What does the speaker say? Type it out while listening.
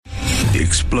The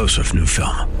explosive new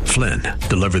film, Flynn,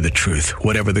 deliver the truth,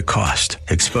 whatever the cost,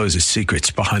 exposes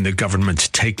secrets behind the government's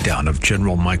takedown of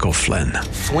General Michael Flynn.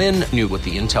 Flynn knew what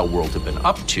the intel world had been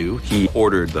up to. He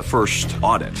ordered the first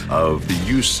audit of the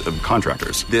use of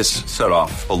contractors. This set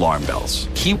off alarm bells.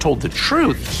 He told the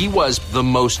truth. He was the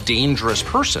most dangerous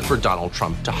person for Donald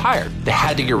Trump to hire. They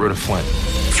had to get rid of Flynn.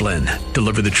 Flynn,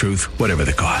 deliver the truth, whatever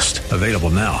the cost. Available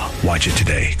now. Watch it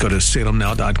today. Go to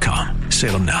salemnow.com.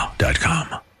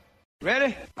 salemnow.com.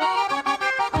 Ready?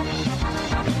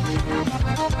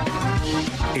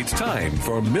 It's time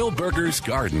for Millburgers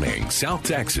Gardening, South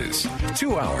Texas.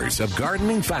 2 hours of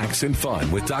gardening facts and fun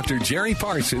with Dr. Jerry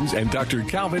Parsons and Dr.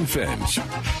 Calvin Finch.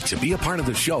 To be a part of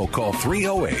the show, call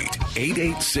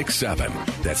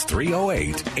 308-8867. That's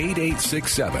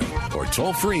 308-8867. Or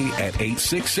toll free at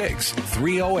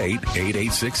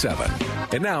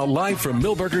 866-308-8867. And now, live from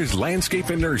Millburgers Landscape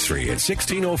and Nursery at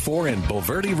 1604 and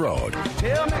Bulverde Road.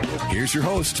 Here's your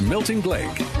host, Milton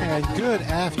Blake. And good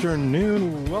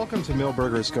afternoon. Welcome to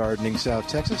Millburgers Gardening, South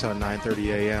Texas on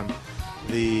 9:30 a.m.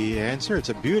 The answer, it's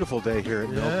a beautiful day here at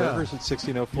Millburgers at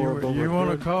 1604 Bulverde Road. You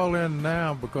want to call in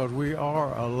now because we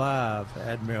are alive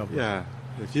at Millburgers. Yeah.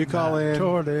 If you call in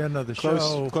toward the end of the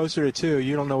show, closer to 2,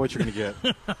 you don't know what you're going to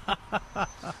get.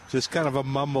 Just kind of a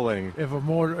mumbling. If a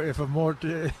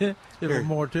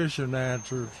mortician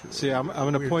answers, see, I'm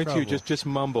going to point to you. Just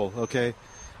mumble, okay?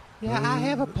 Yeah, I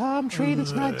have a palm tree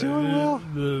that's not doing well.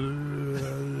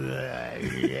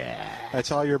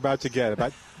 That's all you're about to get.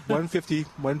 About 150,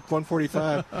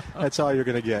 145, that's all you're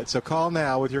going to get. So call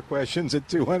now with your questions at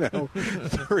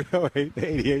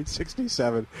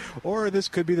 210-308-8867. Or this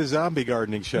could be the zombie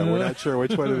gardening show. We're not sure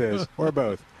which one it is. Or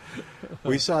both.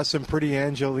 We saw some pretty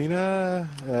Angelonia,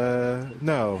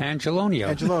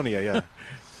 yeah.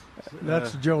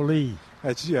 That's Jolie.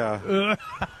 That's, yeah.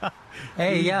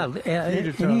 Hey,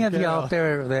 any of you out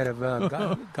there that have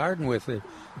gardened with it,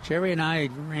 Jerry and I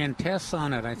ran tests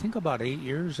on it, I think about 8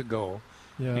 years ago.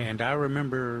 Yeah. And I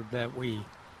remember that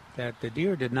the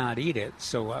deer did not eat it.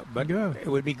 So, but it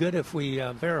would be good if we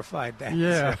verified that.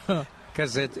 Yeah.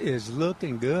 Because it is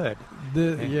looking good.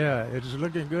 It's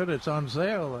looking good. It's on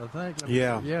sale, I think.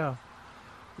 Yeah.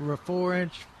 A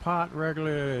 4-inch pot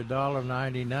regularly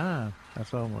 $1.99.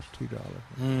 That's almost $2.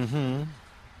 Mm-hmm.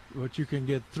 But you can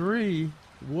get 3.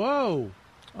 Whoa.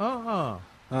 3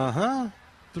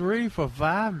 for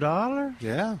 $5?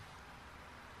 Yeah.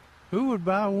 Who would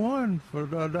buy one for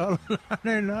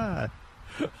 $1.99?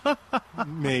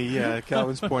 Me, yeah.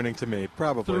 Calvin's pointing to me.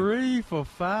 Probably. 3 for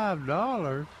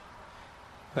 $5?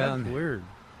 That's weird.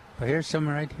 Well, here's some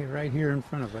right here in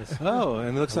front of us. Oh,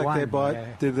 and it looks like they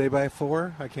bought. Did they buy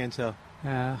 4? I can't tell.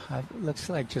 Looks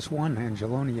like just one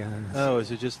Angelonia. Oh, is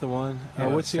it just the one? Yeah,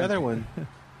 what's the other one?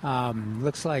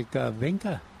 Looks like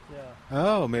Vinca. Yeah.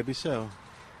 Oh, maybe so.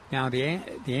 Now the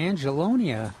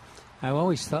Angelonia, I've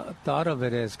always thought of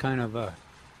it as kind of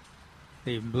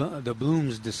the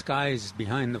blooms disguised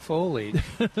behind the foliage.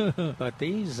 But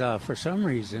these, for some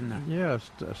reason,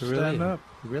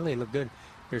 really look good.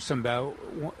 There's some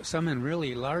in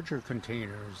really larger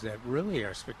containers that really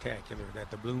are spectacular.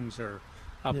 That the blooms are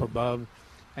up above,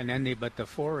 and then but the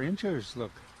 4 inchers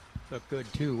look good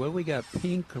too. Well, we got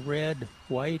pink, red,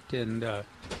 white, and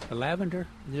lavender.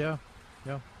 Yeah.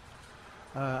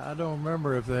 I don't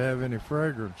remember if they have any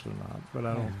fragrance or not, but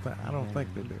I don't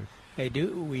think they do. They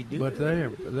do. We do. But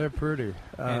they're pretty.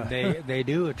 And they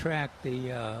do attract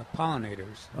the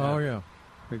pollinators. Oh yeah.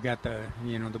 We've got the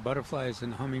butterflies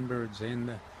and the hummingbirds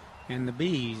and the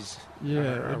bees.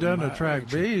 Yeah, it doesn't attract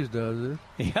bees, does it?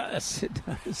 Yes, it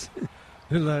does.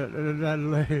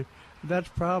 That's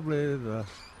probably the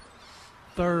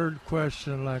 3rd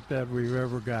question like that we've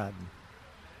ever gotten.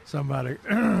 Somebody.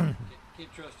 Can't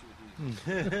trust you with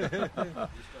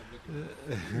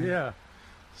these. Yeah.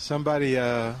 Somebody,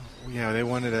 they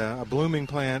wanted a blooming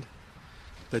plant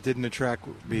that didn't attract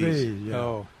bees. Yeah.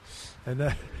 Oh, and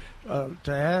that.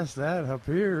 To ask that up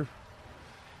here,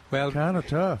 kind of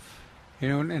tough.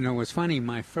 And it was funny.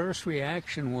 My first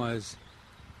reaction was,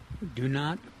 do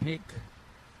not pick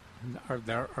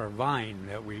our vine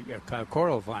that we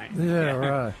coral vine. Yeah,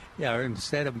 right. Yeah,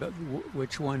 instead of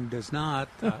which one does not,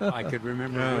 I could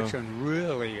remember which one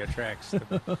really attracts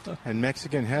them. And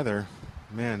Mexican heather,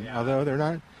 man. Yeah. Although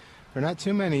they're not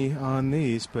too many on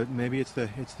these, but maybe it's the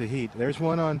heat. There's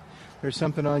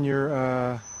something on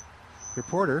your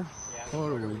porter. Yeah,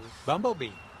 bumblebee.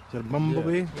 Is it a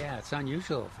bumblebee? Yeah, it's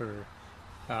unusual for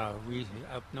we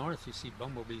up north. You see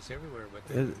bumblebees everywhere, but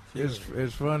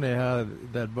it's funny how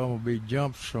that bumblebee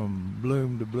jumps from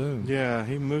bloom to bloom. Yeah,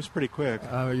 he moves pretty quick.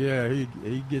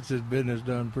 He gets his business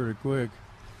done pretty quick,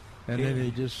 and then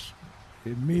he just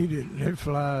immediately it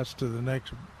flies to the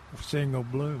next single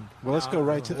bloom. Well, let's go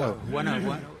right to one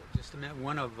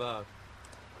of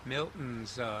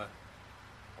Milton's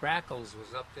grackles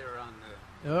was up there on the.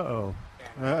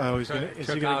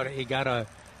 He got a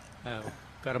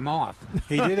moth.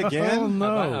 He did again? Oh,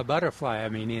 no. A butterfly. I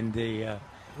mean, in the.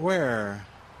 Where?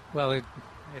 Well, it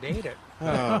ate it.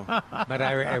 Oh. But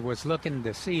I was looking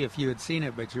to see if you had seen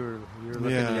it, but you were looking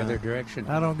the other direction.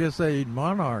 I don't guess they eat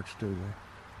monarchs, do they?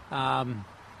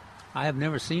 I have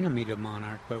never seen him eat a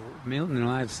monarch, but Milton and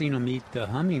I have seen him eat the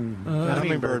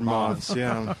hummingbird moths.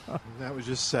 Yeah, that was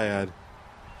just sad.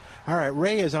 All right,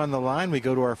 Ray is on the line. We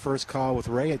go to our first call with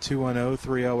Ray at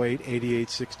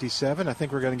 210-308-8867. I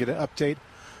think we're going to get an update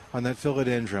on that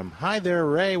philodendron. Hi there,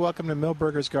 Ray. Welcome to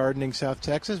Milberger's Gardening, South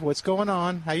Texas. What's going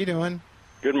on? How you doing?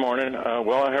 Good morning.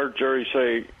 Well, I heard Jerry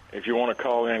say if you want to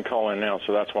call in now,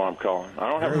 so that's why I'm calling. I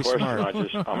don't have a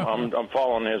question. I'm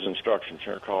following his instructions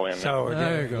here. Call in now. So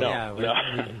there you go. Yeah,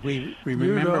 we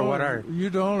remember what our... You're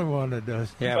the only one that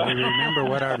does. Yeah, we remember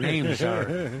what our names are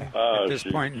at this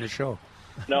point in the show.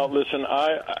 No, listen,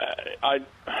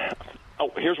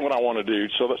 here's what I want to do.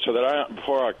 So that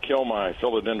before I kill my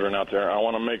philodendron out there, I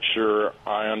want to make sure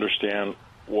I understand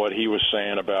what he was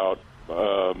saying about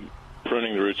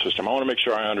pruning the root system. I want to make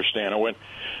sure I understand. When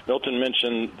Milton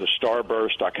mentioned the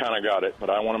starburst, I kind of got it, but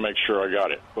I want to make sure I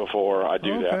got it before I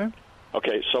do that.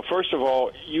 Okay, so first of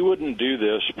all, you wouldn't do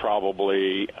this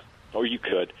probably, or you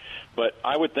could, but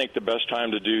I would think the best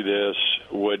time to do this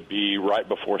would be right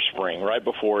before spring, right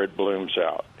before it blooms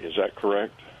out. Is that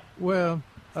correct? Well,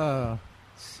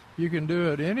 you can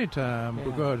do it any time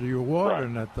because you're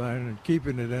watering that thing and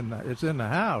keeping it it's in the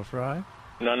house, right?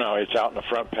 No, it's out in the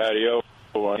front patio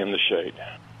in the shade.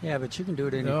 Yeah, but you can do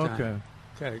it any time.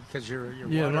 Okay, because you're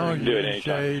watering. Do it any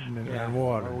shade and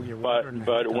water. But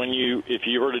if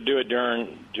you were to do it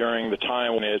during the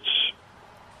time when it's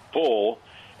full,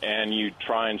 and you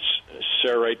try and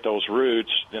serrate those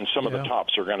roots, then some of the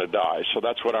tops are going to die. So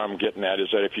that's what I'm getting at, is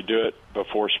that if you do it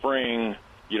before spring,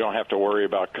 you don't have to worry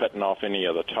about cutting off any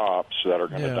of the tops that are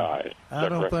going to die. I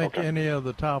don't think any of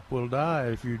the top will die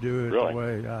if you do it the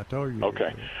way I told you.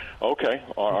 Okay.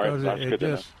 All right. That's good to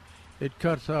know. It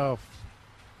cuts off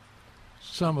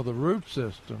some of the root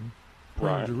system,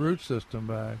 brings the root system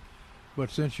back.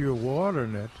 But since you're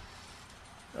watering it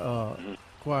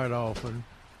quite often,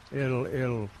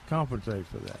 it'll compensate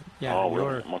for that. Yeah,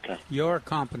 you're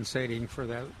compensating for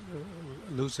that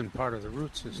loosened part of the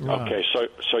root system. Right. Okay,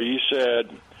 so you said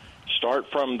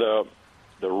start from the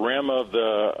rim of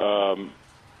the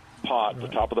pot, the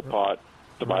top of the pot,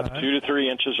 about 2 to 3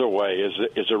 inches away.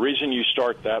 Is the reason you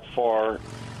start that far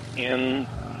in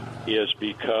is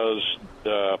because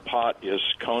the pot is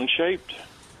cone-shaped?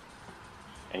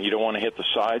 And you don't want to hit the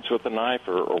sides with the knife,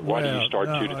 or why do you start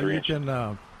 2 to 3 inches?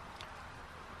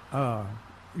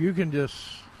 You can just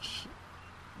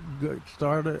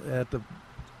start it at the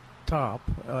top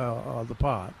of the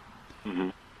pot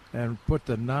and put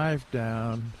the knife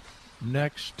down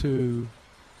next to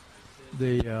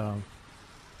the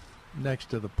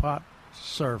pot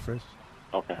surface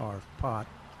or pot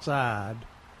side,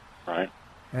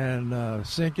 and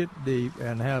sink it deep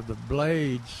and have the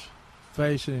blades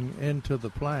facing into the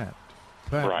plant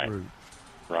root.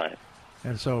 Right.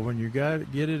 And so when you get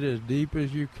it as deep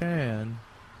as you can,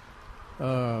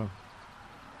 you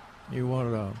want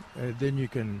to then you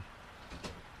can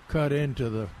cut into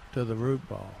the root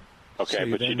ball. Okay, so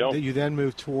but you then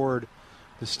move toward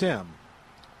the stem.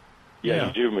 Yeah,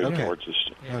 you do move towards the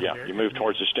stem. Yeah, you move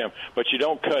towards the stem, but you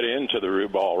don't cut into the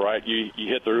root ball, right? You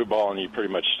hit the root ball and you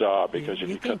pretty much stop because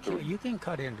you can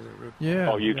cut into the root ball. Yeah.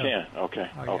 Oh, you can. Okay.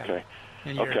 Okay.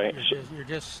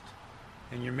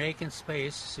 And you're making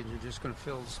space, and you're just going to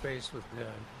fill the space with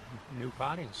new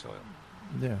potting soil.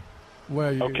 Yeah.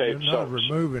 Well, you're not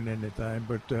removing anything,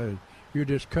 but you're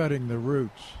just cutting the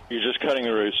roots. You're just cutting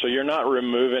the roots. So you're not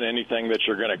removing anything that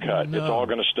you're going to cut. No. It's all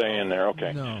going to stay in there.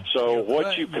 Okay. No. So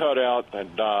what you cut out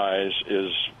that dies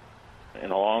is,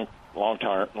 in a long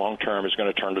term, is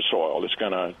going to turn to soil. It's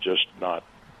going to just not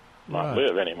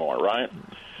live anymore, right?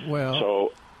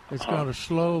 Well, it's going to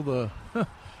slow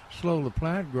the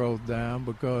plant growth down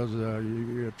because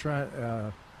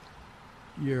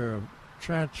your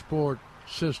transport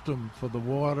system for the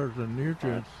waters and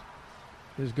nutrients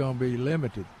is going to be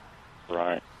limited.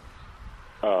 Right.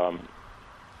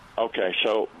 Okay.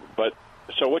 So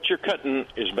what you're cutting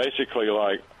is basically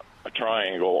like a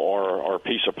triangle or a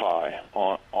piece of pie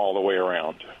all the way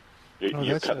around.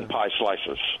 You're cutting pie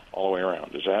slices all the way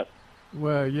around. Is that?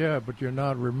 Well, yeah, but you're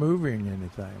not removing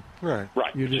anything. Right.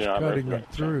 You're just cutting it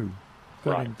through.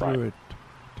 Cutting through it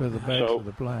to the base of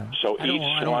the plant. So I don't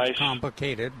want to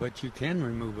complicate it, but you can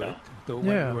remove it.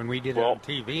 When we did it on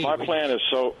TV. My plant is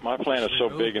so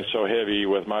big and so heavy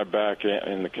with my back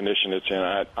in the condition it's in.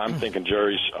 I'm thinking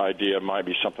Jerry's idea might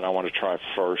be something I want to try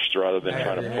first rather than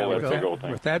trying to pull that big old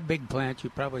thing. With that big plant, you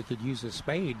probably could use a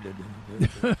spade.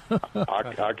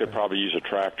 I could probably use a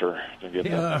tractor to get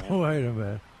that thing. Wait a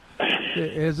minute.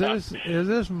 Is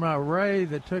this my Ray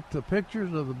that took the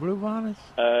pictures of the bluebonnets?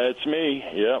 It's me.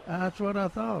 Yep. That's what I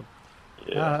thought.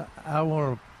 Yeah. I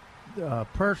want to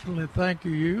personally thank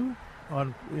you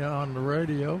on the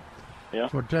radio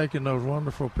for taking those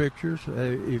wonderful pictures.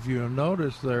 If you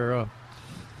notice, they're on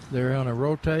a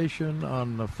rotation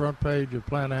on the front page of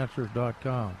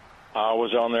PlantAnswers.com. I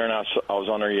was on there, and I was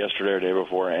on there yesterday or the day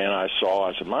before, and I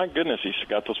said, my goodness, he's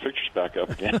got those pictures back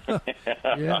up again.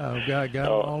 Yeah, I've got them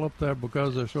all up there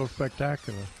because they're so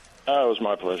spectacular. It was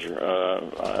my pleasure.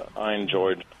 I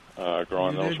enjoyed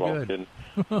growing those while kidding.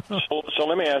 So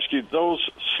let me ask you, those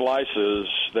slices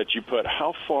that you put,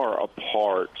 how far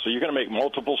apart? So you're going to make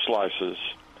multiple slices.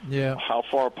 Yeah. How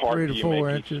far apart 3 do to you 4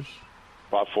 make inches.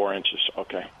 About 4 inches,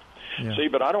 okay. Yeah. See,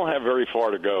 but I don't have very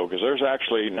far to go because there's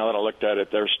actually, now that I looked at it,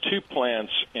 there's 2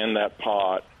 plants in that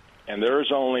pot, and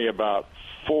there's only about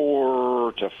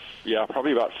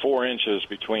probably about 4 inches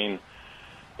between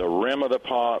the rim of the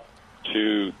pot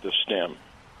to the stem.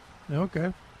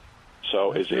 Okay.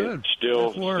 So That's is it good.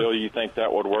 still you think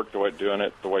that would work the way you're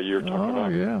talking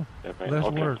about? Oh, yeah. Let's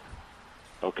work.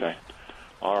 Okay.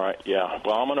 All right. Yeah.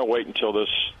 Well, I'm going to wait until this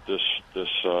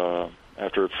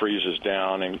after it freezes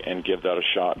down and give that a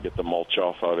shot, get the mulch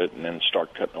off of it, and then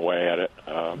start cutting away at it.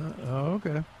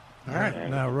 Okay. All right.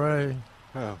 Now, Ray,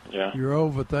 you're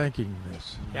overthinking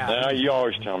this. Yeah. You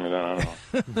always tell me that. I know.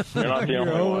 You're not the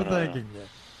only one. You're overthinking this.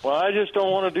 Well, I just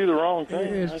don't want to do the wrong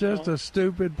thing. It's just a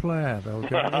stupid plant,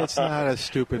 okay? It's not a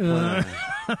stupid plan.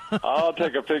 I'll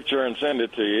take a picture and send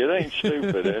it to you. It ain't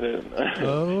stupid. It isn't.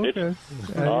 Oh, okay.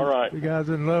 All right. You guys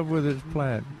in love with his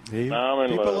plant. I'm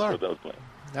in love with those plants.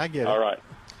 I get it. All right.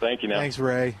 Thank you now. Thanks,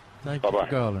 Ray. Thank you for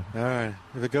calling. All right.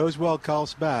 If it goes well, call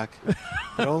us back.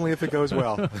 But only if it goes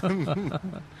well.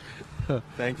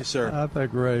 Thank you, sir. I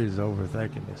think Ray's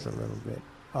overthinking this a little bit.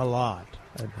 A lot.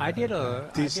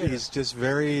 He's just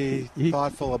very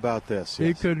thoughtful about this. Yes.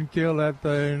 He couldn't kill that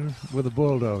thing with a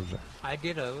bulldozer. I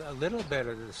did a little bit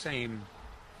of the same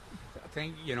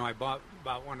thing. I bought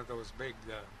one of those big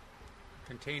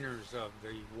containers of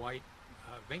the white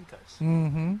Vincas.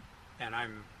 Mm-hmm. And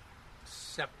I'm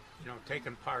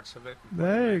taking parts of it.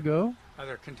 There you go.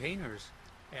 Other containers.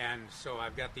 And so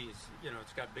I've got these,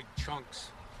 it's got big chunks.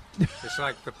 It's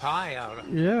like the pie out of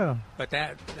it. Yeah. But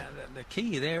the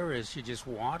key there is you just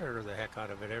water the heck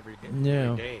out of it every day.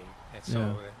 Yeah. Every day. And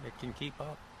so it can keep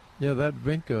up. Yeah, that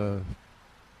Vinca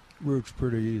root's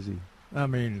pretty easy. I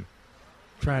mean,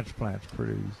 transplant's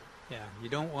pretty easy. Yeah, you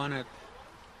don't want it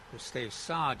to stay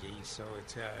soggy, so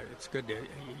it's good to,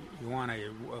 you want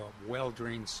a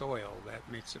well-drained soil. That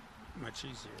makes it much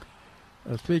easier.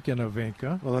 Speaking of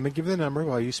Vinca. Well, let me give you the number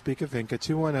while you speak of Vinca.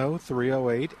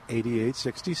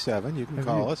 210-308-8867. You can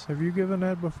call us. Have you given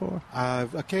that before?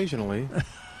 Occasionally.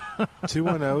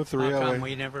 210-308. How come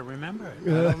we never remember it?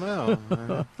 I don't know.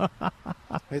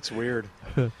 It's weird.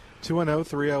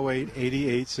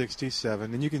 210-308-8867.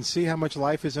 And you can see how much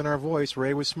life is in our voice.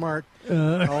 Ray was smart.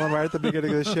 Calling right at the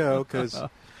beginning of the show because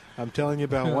I'm telling you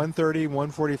about 1:30,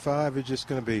 1:45 is just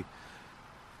going to be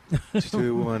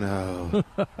 210.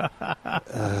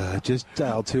 Just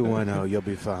dial 210. You'll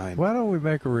be fine. Why don't we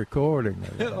make a recording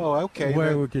of it? Oh, okay.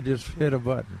 Where we could just hit a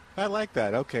button. I like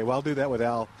that. Okay, well, I'll do that with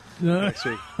Al next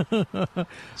week.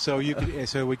 So we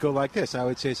go like this. I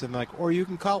would say something like, or you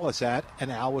can call us at, and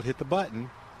Al would hit the button.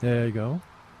 There you go.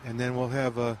 And then we'll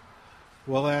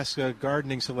ask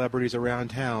gardening celebrities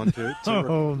around town to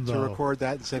record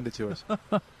that and send it to us.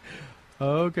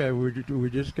 Okay, we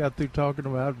just got through talking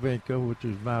about Vinca, which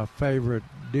is my favorite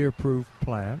deer-proof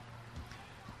plant.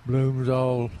 Blooms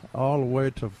all the way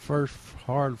to first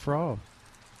hard frost.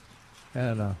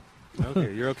 And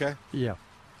okay, you're okay? Yeah.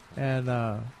 And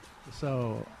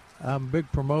so I'm a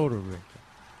big promoter of Vinca.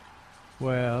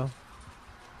 Well,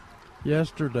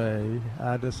 yesterday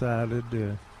I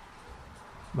decided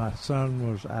my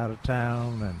son was out of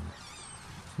town and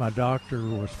my doctor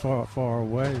was far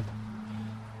away.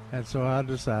 And so I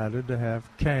decided to have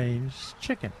Cane's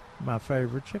chicken, my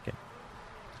favorite chicken.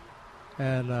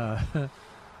 And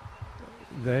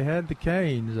they had the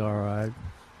Cane's all right,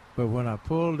 but when I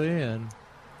pulled in,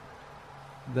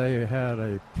 they had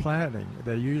a planting.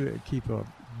 They usually keep a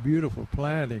beautiful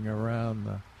planting around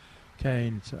the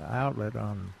Cane's outlet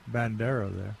on Bandera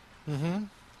there. Mm-hmm.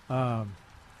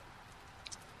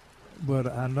 But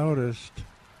I noticed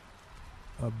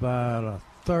about a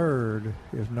third,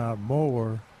 if not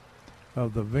more,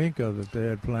 of the vinca that they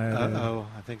had planted.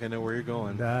 I think I know where you're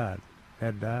going.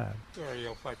 Had died.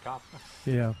 Areophytophthora.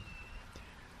 Yeah.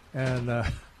 And,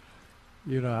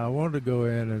 I wanted to go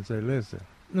in and say, listen,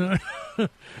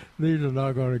 these are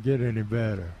not going to get any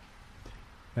better.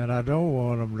 And I don't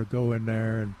want them to go in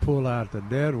there and pull out the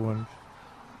dead ones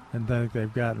and think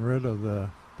they've gotten rid of the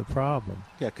problem.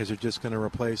 Yeah, because they're just going to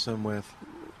replace them with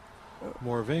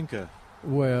more vinca.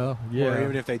 Well, yeah. Or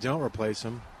even if they don't replace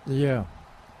them. Yeah.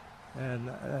 And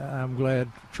I'm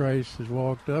glad Trace has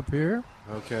walked up here.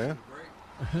 Okay.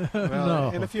 Well, no.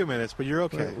 in a few minutes, but you're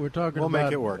okay. We're talking we'll about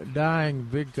make it work. Dying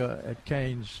vinca at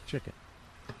Cane's Chicken.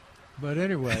 But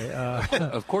anyway.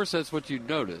 Of course, that's what you'd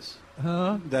notice.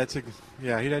 Huh? He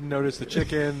didn't notice the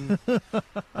chicken,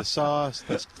 the sauce,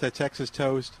 the Texas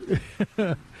toast.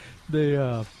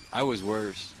 I was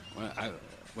worse.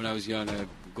 When I was young,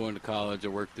 going to college, I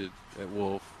worked at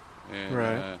Wolf. And,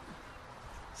 right.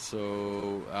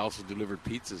 So I also delivered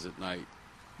pizzas at night.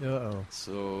 Uh-oh.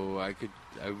 So I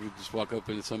would just walk up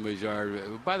into somebody's yard.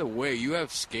 By the way, you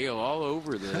have scale all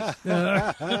over this.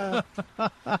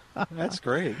 That's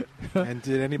great. And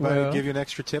did anybody give you an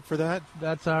extra tip for that?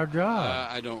 That's our job.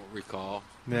 I don't recall.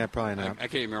 Yeah, probably not. I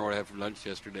can't even remember what I had for lunch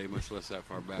yesterday, much less that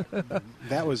far back.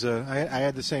 That was I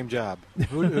had the same job.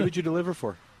 Who did you deliver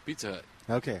for? Pizza Hut.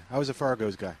 Okay, I was a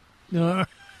Fargo's guy.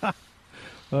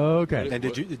 Okay. And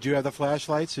did you have the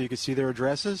flashlight so you could see their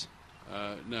addresses?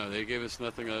 No, they gave us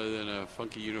nothing other than a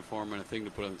funky uniform and a thing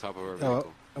to put on the top of our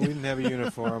vehicle. We didn't have a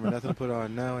uniform and nothing to put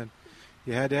on. No, and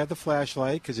you had to have the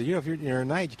flashlight because if you're at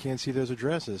night, you can't see those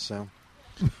addresses. So,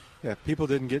 yeah, people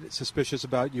didn't get suspicious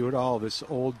about you at all. This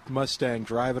old Mustang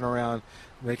driving around,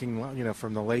 making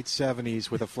from the late '70s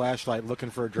with a flashlight, looking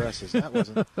for addresses. That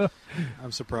wasn't.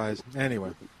 I'm surprised.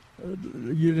 Anyway.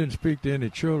 You didn't speak to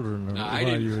any children. No, I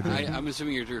didn't. I'm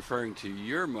assuming you're referring to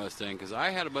your Mustang because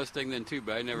I had a Mustang then too,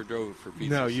 but I never drove it for pizzas.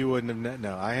 No, you wouldn't have.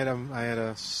 No, I had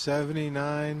a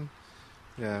 '79.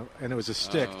 Yeah, and it was a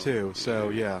stick too. So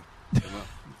yeah.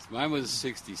 Mine was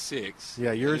 '66.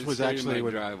 Yeah, yours was actually in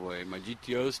my driveway. My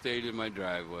GTO stayed in my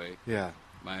driveway. Yeah.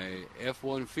 My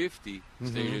F-150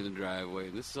 stayed in the driveway.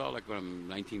 And this is all like when I'm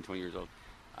 19, 20 years old.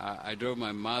 I drove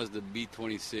my Mazda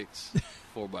B26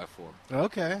 4x4.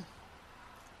 Okay.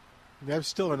 That was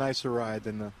still a nicer ride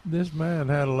than the... This man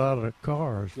had a lot of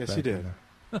cars. Yes, he did.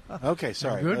 Okay,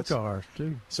 sorry. Good cars,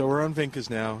 too. So we're on Vincas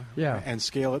now. Yeah. And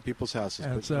scale at people's houses.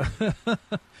 And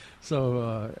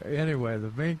so, anyway, the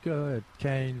Vinca at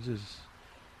Cane's is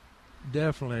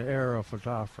definitely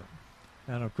Aerophytophthora.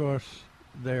 And, of course,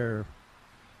 they're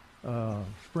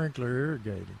sprinkler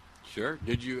irrigated. Sure.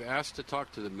 Did you ask to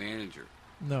talk to the manager?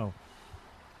 No.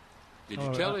 Did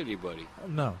you tell anybody?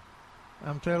 No.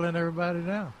 I'm telling everybody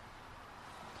now.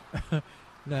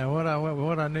 Now,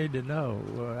 what I need to know,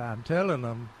 I'm telling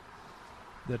them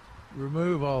that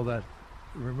remove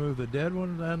the dead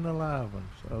ones and the live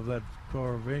ones of that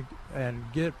Cora Vinca and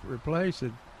replace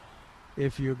it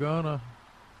if you're gonna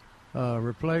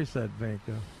replace that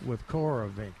Vinca with Cora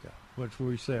Vinca, which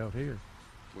we sell here.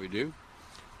 We do.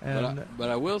 And but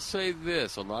I will say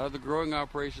this: a lot of the growing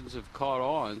operations have caught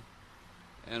on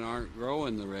and aren't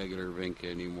growing the regular Vinca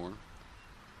anymore.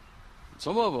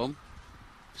 Some of them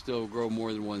still grow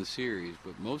more than one series,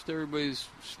 but most everybody's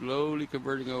slowly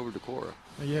converting over to Cora.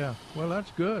 Yeah, well, that's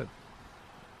good.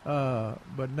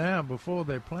 But now, before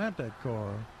they plant that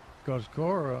Cora, because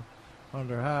Cora,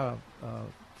 under high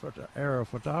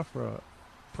Aerophytophthora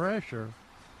pressure,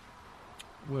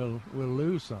 will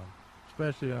lose some,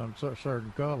 especially on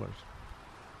certain colors.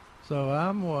 So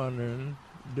I'm wondering,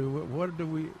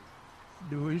 do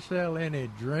we sell any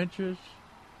drenches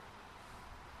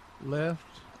left?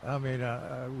 I mean,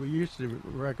 we used to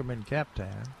recommend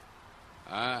Captan.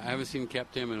 I haven't seen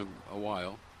Captan in a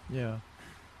while. Yeah.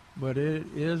 But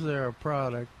is there a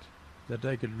product that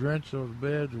they could drench those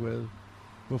beds with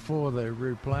before they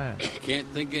replant? Can't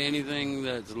think of anything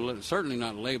that's certainly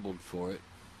not labeled for it.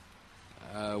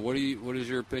 What is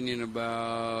your opinion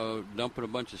about dumping a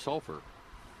bunch of sulfur?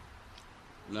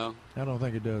 No? I don't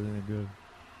think it does any good.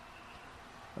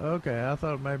 Okay, I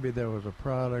thought maybe there was a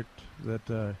product that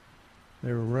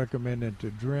they were recommending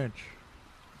to drench.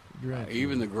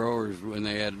 Even the growers, when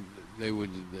they'd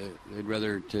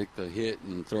rather take the hit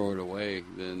and throw it away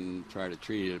than try to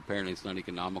treat it. Apparently, it's not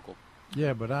economical.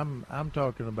 Yeah, but I'm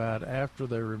talking about after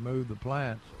they remove the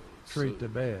plants, treat the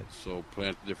beds. So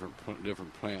plant different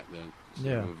plant then.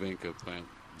 Yeah. A Vinca plant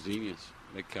Zinnias.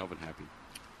 Make Calvin happy.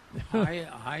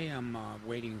 I am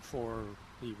waiting for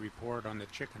the report on the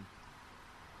chicken.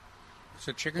 Is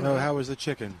the chicken? Oh, how was the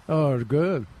chicken? Oh, it's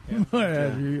good.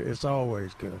 Yeah. It's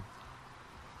always good.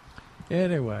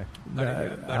 Anyway, But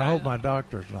I hope my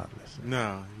doctor's not listening.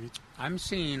 No. I'm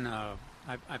seeing, I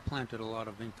planted a lot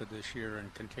of Vinca this year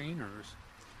in containers,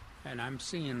 and I'm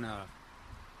seeing a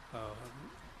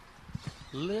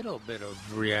little bit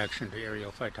of reaction to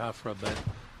aerial Phytophthora,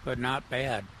 but not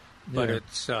bad. But it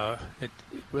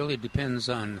really depends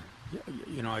on,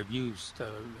 I've used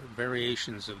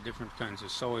variations of different kinds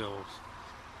of soils,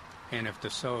 and if the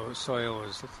soil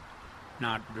is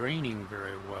not draining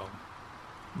very well,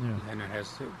 then it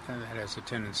has a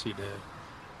tendency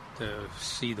to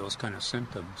see those kind of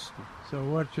symptoms. So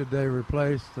what should they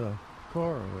replace the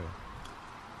Cora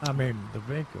with? I mean, the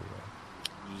Vinca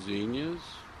with? Zinnias.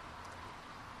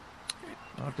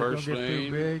 Not they don't get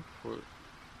too big?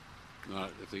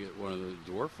 Not if they get one of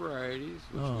the dwarf varieties,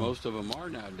 which most of them are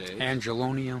nowadays.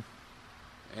 Angelonia.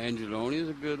 Angelonia is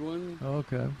a good one.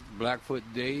 Okay. Blackfoot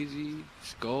daisy,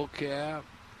 skullcap.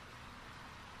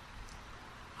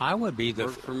 I would be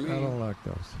for me. I don't like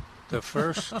those. The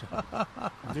first,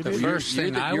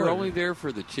 thing you're only there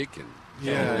for the chicken.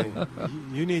 Yeah,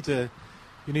 you need to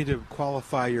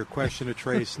qualify your question to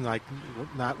Trace, like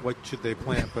not what should they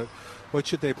plant, but what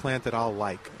should they plant that I'll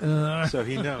like, so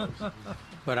he knows.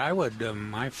 But I would,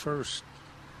 my first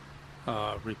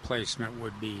replacement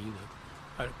would be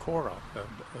a Cora,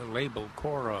 a labeled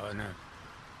Cora,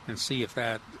 and see if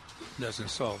that doesn't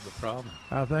solve the problem.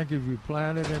 I think if you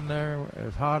plant it in there,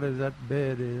 as hot as that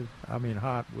bed is, I mean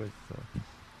hot with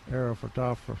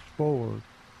Aerophytophthora spores,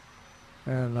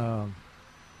 and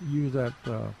use that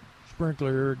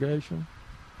sprinkler irrigation,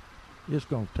 it's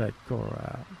going to take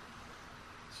Cora out.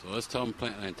 So let's tell them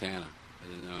plant lantana,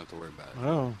 and then they don't have to worry about it.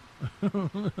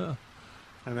 Oh.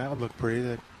 And that would look pretty.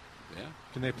 Yeah.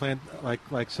 Can they plant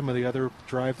like some of the other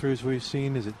drive-thrus we've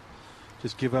seen? Is it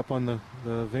just give up on the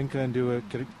Vinca and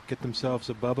get themselves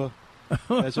a Bubba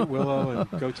Desert Willow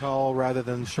and go tall rather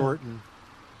than short? And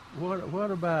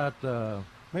what about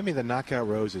maybe the knockout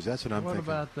roses? That's what I'm thinking.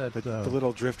 What about that? The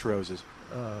little drift roses.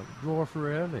 Dwarf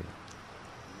Reddy.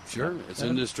 Sure, it's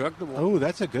indestructible. Oh,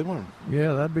 that's a good one.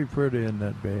 Yeah, that'd be pretty in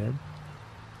that bed.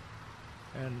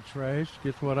 And Trace,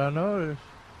 guess what I noticed?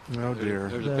 Oh dear.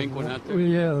 There's a pink one out there.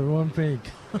 Yeah, there's one pink.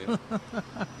 Yeah.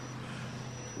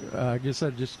 I guess I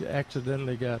just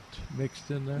accidentally got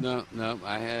mixed in there. No,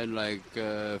 I had like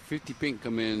 50 pink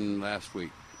come in last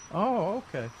week. Oh,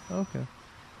 okay.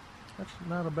 That's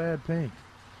not a bad pink.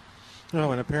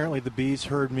 Oh, and apparently the bees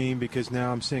heard me because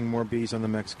now I'm seeing more bees on the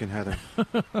Mexican heather.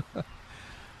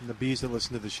 And the bees that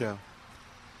listen to the show.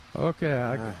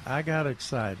 Okay, I got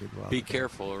excited. Be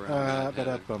careful around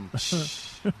that.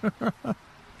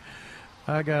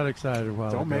 I got excited a while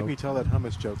ago. Don't make me tell that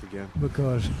hummus joke again.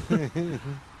 Because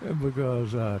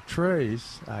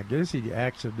Trace, I guess he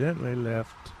accidentally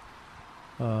left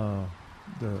the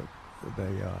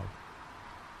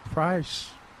price,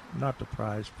 not the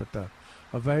price, but the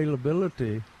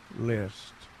availability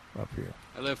list up here.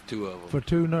 I left 2 of them. For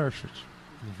 2 nurses.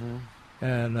 Mm-hmm.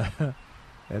 And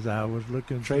as I was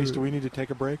looking Trace, through, do we need to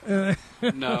take a break? No,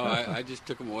 I just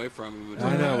took them away from him.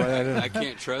 I know, but I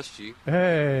can't trust you.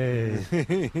 Hey.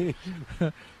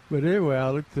 But anyway,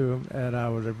 I looked through them, and I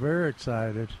was very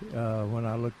excited when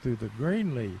I looked through the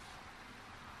Greenleaf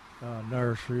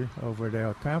nursery over at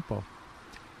El Campo,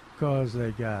 because they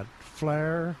got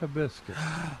flare hibiscus.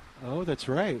 Oh, that's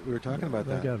right. We were talking about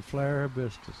that. They got flare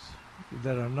hibiscus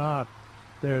that are not,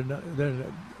 they're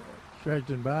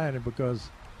stretching by any because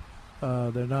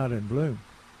they're not in bloom.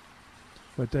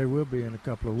 But they will be in a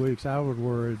couple of weeks. I was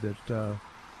worried that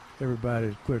everybody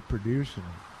had quit producing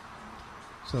them.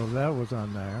 So that was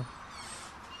on there.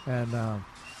 And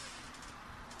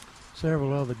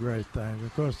several other great things.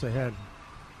 Of course, they had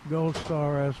Gold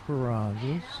Star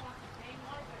Esperanzas.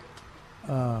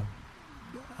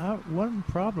 One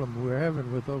problem we're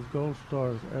having with those Gold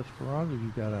Star Esperanzas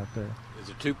you got out there. Is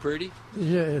it too pretty?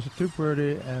 Yeah, it's too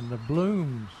pretty, and the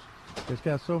blooms, it's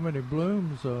got so many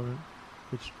blooms on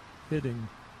it, it's bending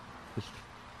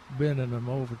them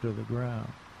over to the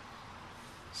ground.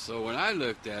 So when I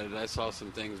looked at it, I saw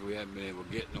some things we haven't been able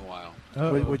to get in a while.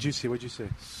 What'd you see?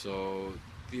 So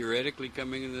theoretically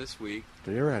coming in this week,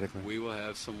 we will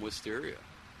have some wisteria.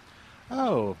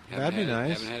 Oh, that'd be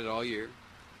nice. Haven't had it all year.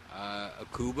 A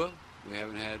Cuba, we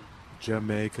haven't had.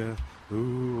 Jamaica.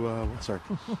 Ooh, sorry.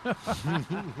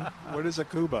 What is a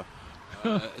Cuba?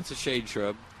 It's a shade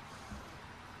shrub.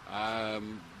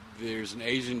 There's an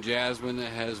Asian jasmine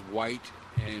that has white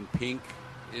and pink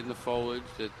in the foliage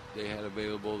that they had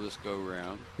available this go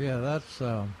round. Yeah, that's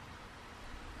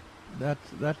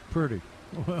pretty.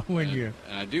 And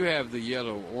I do have the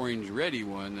yellow orange reddy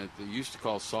one that they used to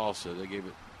call salsa. They gave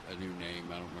it a new name.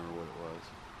 I don't remember what it was.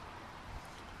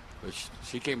 But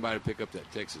she came by to pick up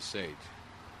that Texas sage.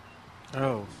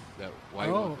 Oh. That white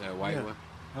one. That white one.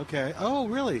 Okay. Oh,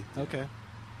 really? Okay.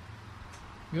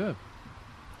 Good.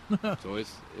 So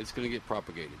it's going to get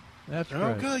propagated. That's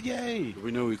Oh, great. good. Yay.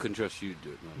 We know we couldn't trust you to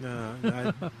do it. No,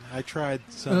 I tried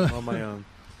some on my own.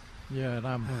 Yeah, and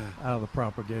I'm out of the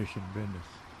propagation business,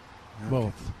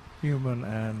 both human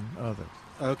and others.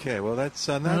 Okay, well, that's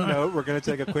on that note. We're going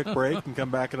to take a quick break and come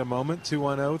back in a moment.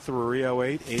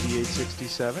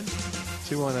 210-308-8867.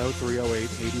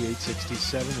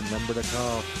 210-308-8867, the number to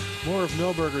call. More of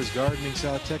Millburgers Gardening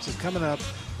South Texas coming up.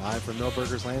 Live from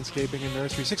Millburgers Landscaping and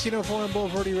Nursery, 1604 on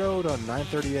Boulevardy Road on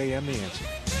 9:30 a.m. The Answer.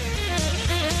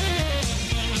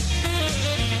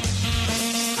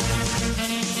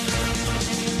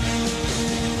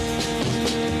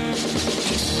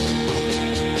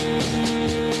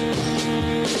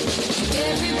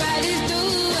 Everybody's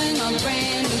doing a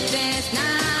brand new dance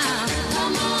now.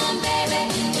 Come on,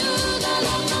 baby, do the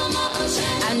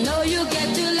locomotion. I know you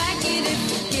get to like it if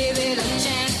you give it a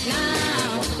chance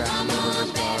now. Welcome back to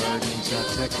Millburgers Gardening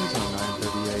South Texas on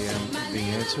 9:30 a.m. The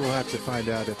Answer. We'll have to find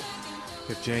out if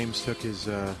James took his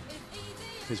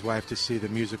wife to see the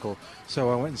musical.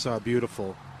 So I went and saw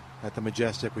Beautiful at the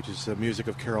Majestic, which is the music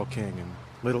of Carole King, and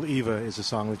Little Eva is a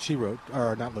song that she wrote,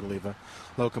 or not Little Eva,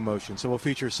 Locomotion. So we'll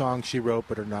feature songs she wrote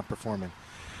but are not performing.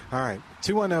 All right,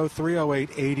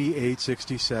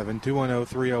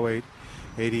 210-308-8867,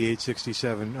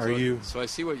 210-308-8867. Are you? So I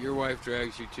see what your wife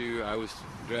drags you to. I was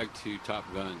dragged to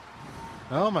Top Gun.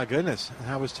 Oh, my goodness.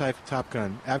 How was Top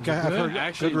Gun? I've I heard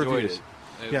actually good enjoyed reviews. it.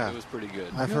 It was pretty good.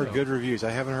 I've heard good reviews.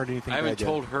 I haven't heard anything I haven't bad yet.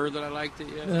 told her that I liked it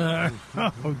yet.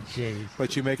 Oh, jeez.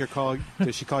 But you make her call.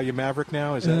 Does she call you Maverick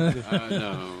now? Is that?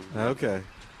 No. Okay.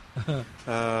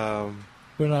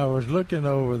 When I was looking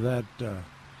over that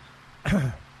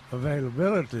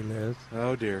availability list.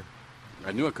 Oh, dear.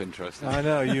 I knew I couldn't trust him. I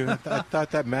know. I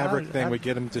thought that Maverick thing would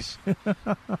get him to...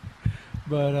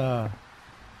 But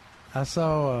I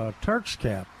saw a Turk's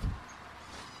Cap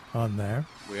on there.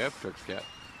 We have Turk's Cap.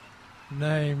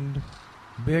 Named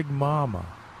Big Mama.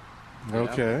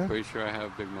 Okay. Yeah, pretty sure I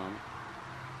have Big Mama.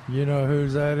 You know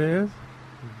whose that is?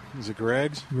 Is it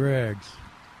Greg's? Greg's.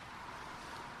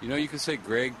 You know, you can say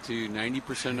Greg to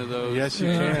 90% of those. Yes, you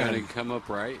and can. kind of come up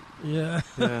right. Yeah.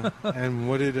 Yeah. And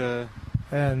what did who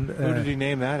did he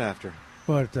name that after?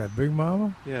 What's that, Big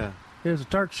Mama? Yeah. It's a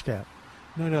Turk's Cap.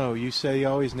 No. You say he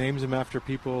always names them after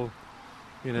people,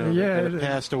 that have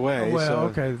passed away. Well, so.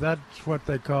 okay, that's what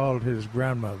they called his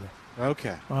grandmother.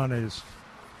 Okay. On his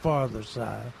father's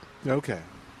side. Okay.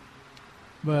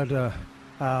 But I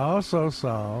also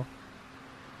saw.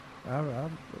 I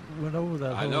went over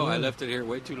that. I know. I left it here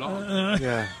way too long.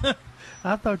 Yeah.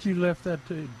 I thought you left that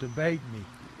to debate me.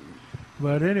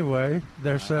 But anyway,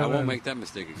 they're selling. I won't make that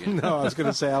mistake again. No, I was going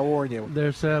to say, I'll warn you.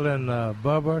 They're selling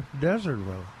Bubba Desert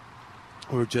Road.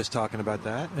 We were just talking about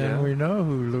that. And we know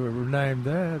who named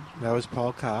that. That was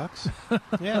Paul Cox.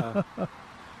 Yeah.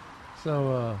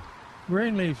 So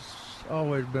Greenleaf's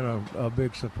always been a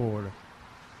big supporter.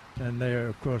 And they,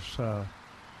 of course,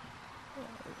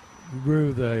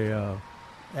 grew the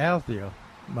Althea,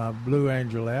 my Blue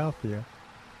Angel Althea,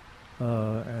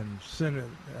 and sent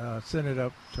it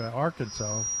up to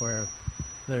Arkansas, where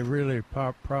they really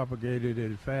propagated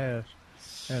it fast.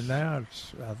 And now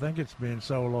I think it's being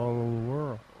sold all over the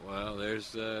world. Well,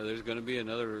 there's going to be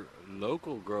another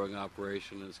local growing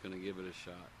operation that's going to give it a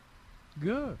shot.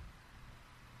 Good.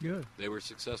 They were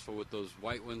successful with those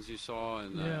white ones you saw,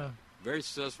 and very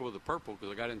successful with the purple,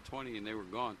 because I got in 20 and they were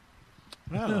gone.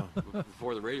 Oh.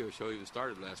 Before the radio show even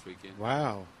started last weekend.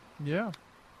 Wow. Yeah.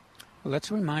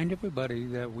 Let's remind everybody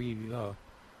that we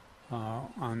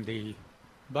on the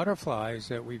butterflies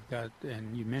that we've got,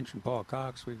 and you mentioned Paul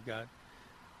Cox, we've got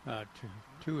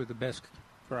two of the best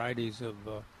varieties of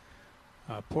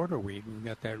porterweed. We've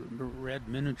got that red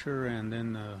miniature and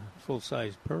then the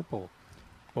full-size purple,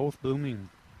 both blooming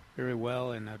very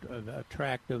well and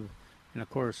attractive. And, of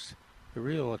course, the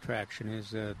real attraction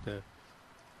is that the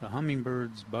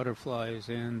hummingbirds, butterflies,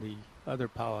 and the other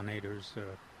pollinators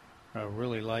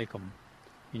really like them.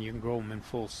 And you can grow them in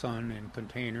full sun in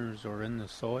containers or in the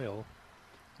soil.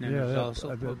 And yeah,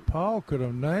 also Paul could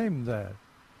have named that,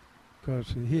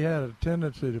 because he had a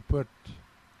tendency to put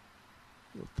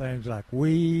things like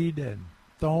weed and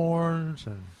thorns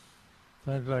and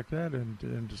things like that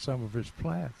into some of his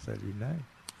plants that he named.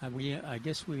 I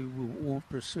guess we won't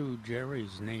pursue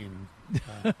Jerry's name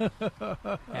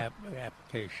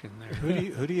application there.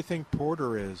 Who do you think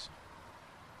Porter is?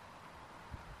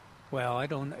 Well,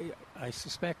 I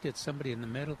suspect it's somebody in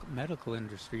the medical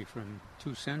industry from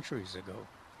 2 centuries ago.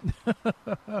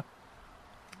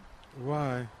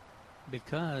 Why?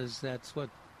 Because that's what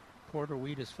porter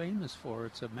wheat is famous for.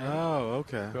 It's a metal. Oh,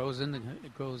 okay. It grows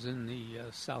in the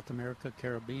South America,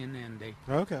 Caribbean,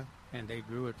 and they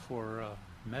grew it for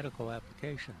medical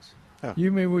applications. Oh.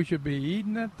 You mean we should be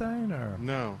eating that thing, or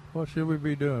no? What should we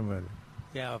be doing with it?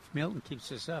 Yeah, if Milton keeps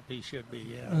this up, he should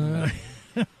be.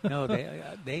 No,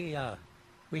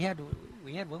 we had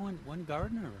one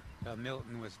gardener.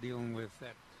 Milton was dealing with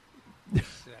that. Was,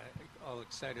 all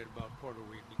excited about porter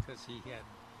wheat because he had.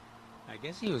 I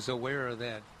guess he was aware of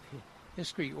that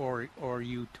history, or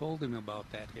you told him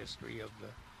about that history of the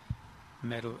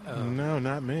metal. No,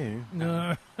 not me.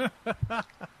 No.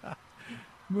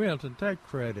 Milton, take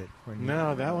credit.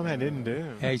 No, that one I didn't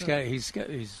do. Yeah, he's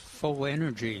full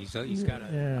energy. So he's got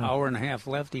an hour and a half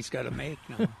left. He's got to make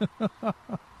now.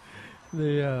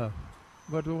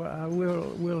 But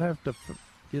we'll have to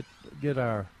get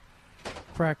our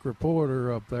crack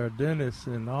reporter up there, Dennis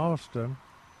in Austin,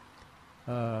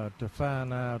 to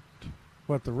find out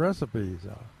what the recipes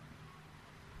are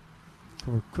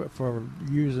for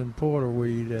using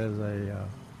porterweed as a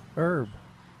herb.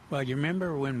 Well, you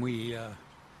remember when we,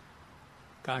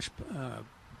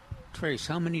 Trace,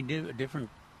 how many different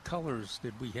colors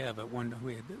did we have at one?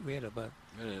 We had about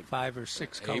 5 or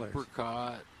 6 colors.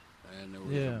 Apricot, and there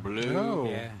was a blue. Oh.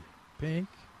 Yeah. Pink.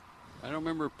 I don't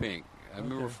remember pink. I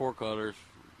remember 4 colors: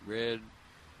 red,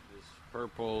 this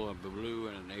purple, a blue,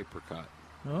 and an apricot.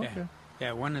 Okay.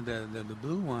 Yeah, one of the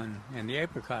blue one and the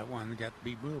apricot one got to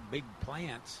be real big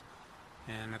plants,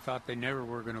 and I thought they never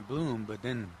were going to bloom, but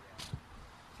then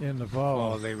in the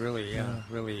fall they really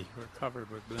were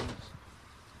covered with blooms.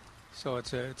 So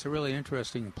it's a really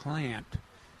interesting plant.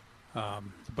 The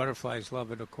butterflies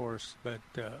love it, of course, but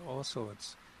also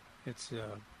it's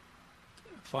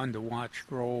fun to watch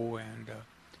grow and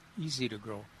easy to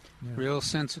grow. Yeah. Real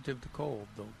sensitive to cold,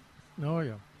 though. Oh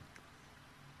yeah.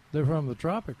 They're from the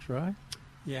tropics, right?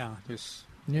 Yeah.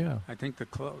 I think the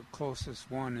closest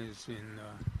one is in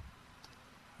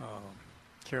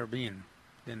Caribbean.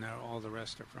 Then all the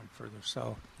rest are from further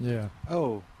south. Yeah.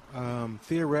 Oh,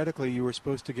 theoretically, you were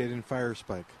supposed to get in Fire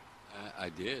Spike. I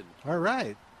did. All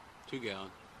right. 2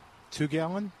 gallon. 2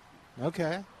 gallon?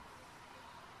 Okay.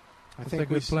 I think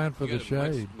we planned for the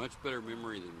shade. Much better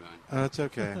memory than mine. That's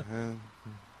okay.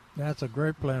 That's a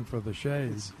great plan for the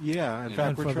shades. Yeah, in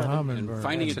fact, for the hummingbird. And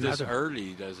finding it this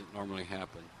early doesn't normally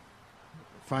happen.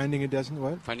 Finding it doesn't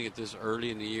what? Finding it this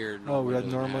early in the year. It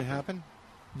doesn't normally happen?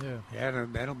 Yeah,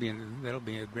 that'll be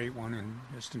a great one, and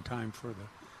just in time for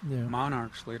the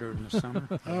monarchs later in the summer.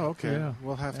 Oh, okay. Yeah.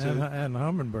 We'll have to. And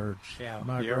hummingbirds. Yeah,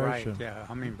 migration. You're right. Yeah,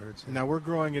 hummingbirds. Now we're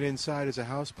growing it inside as a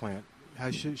house plant.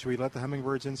 Should we let the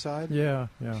hummingbirds inside? Yeah.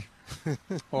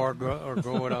 or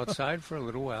grow it outside for a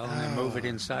little while and then move it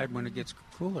inside when it gets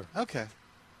cooler. Okay.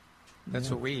 That's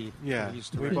what we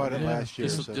used to we bought it last year.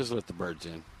 Just let the birds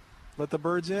in. Let the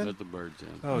birds in? Let the birds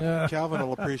in. Oh, Calvin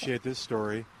will appreciate this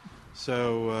story.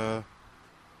 So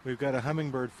we've got a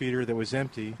hummingbird feeder that was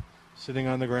empty, sitting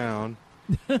on the ground,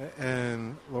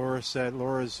 and Laura said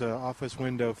Laura's office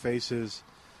window faces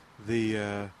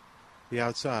the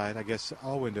outside. I guess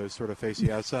all windows sort of face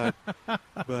the outside,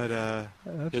 but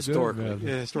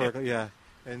historically, yeah.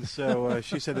 And so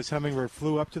she said this hummingbird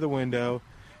flew up to the window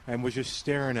and was just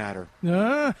staring at her.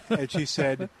 And she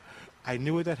said, "I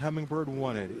knew what that hummingbird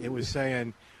wanted. It was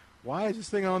saying, 'Why is this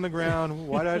thing on the ground?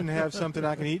 Why doesn't it have something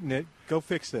I can eat in it? Go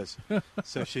fix this.'"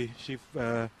 So she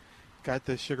got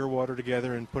the sugar water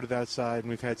together and put it outside, and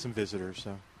we've had some visitors.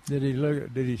 So did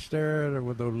he stare at her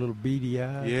with those little beady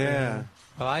eyes? Yeah.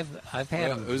 Well, I've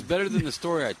had. It was better than the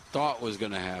story I thought was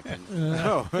going to happen.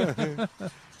 No.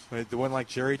 The one like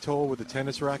Jerry told with the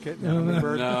tennis racket and the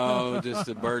hummingbird? No, just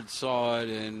the bird saw it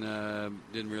and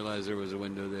didn't realize there was a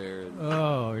window there.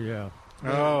 Oh, yeah.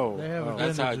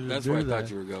 That's where I thought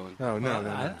you were going. Oh, no,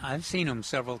 no. I've seen them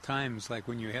several times, like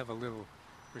when you have a little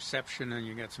reception and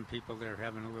you got some people there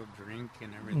having a little drink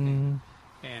and everything,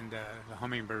 and the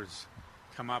hummingbirds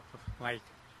come up like,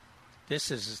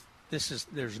 this is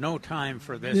there's no time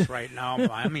for this right now.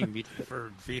 My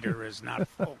hummingbird feeder is not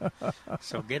full,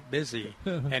 so get busy.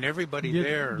 And everybody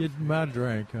there, get my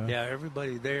drink. Huh? Yeah,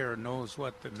 everybody there knows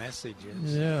what the message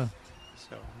is. Yeah.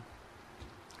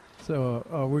 So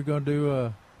are we going to do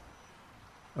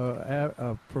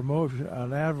a promotion,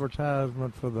 an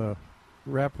advertisement for the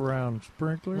wraparound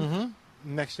sprinklers? Mm-hmm.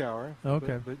 Next hour.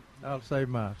 Okay. But I'll save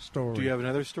my story. Do you have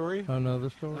another story? Another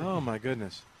story. Oh, my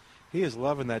goodness. He is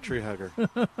loving that tree hugger.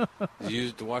 Did you use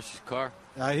it to wash his car?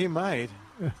 He might.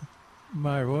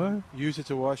 My what? Use it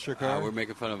to wash your car? We're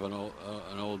making fun of an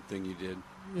old thing you did.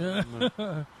 Yeah.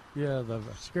 Yeah, the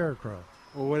scarecrow.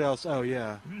 Well, what else? Oh,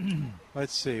 yeah.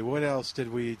 Let's see. What else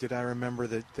did I remember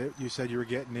that you said you were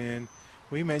getting in?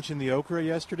 We mentioned the okra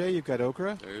yesterday. You've got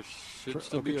okra? There should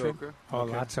still be okra. Oh,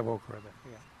 lots of okra there.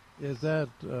 Yeah. Is that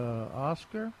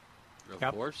Oscar? Of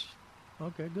course.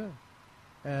 Okay, good.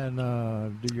 And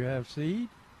do you have seed?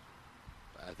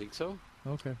 I think so.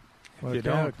 Okay. If you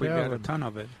don't, we've got a ton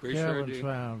of it. Pretty sure I Kevin's do.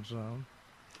 found some.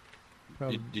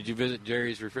 Did you visit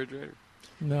Jerry's refrigerator?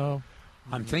 No.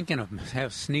 I'm thinking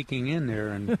of sneaking in there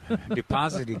and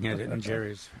depositing it in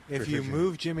Jerry's If you refrigerator.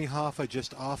 move Jimmy Hoffa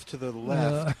just off to the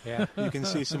left, Yeah. you can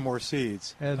see some more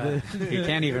seeds. You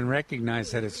can't even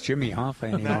recognize that it's Jimmy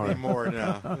Hoffa anymore. Not anymore,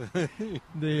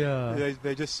 no.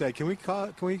 They just say, "Can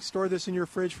we store this in your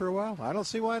fridge for a while?" I don't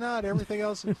see why not. Everything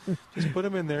else, just put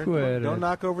them in there. Quit Don't it.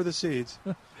 knock over the seeds.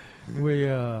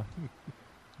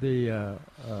 They're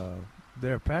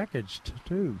packaged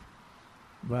too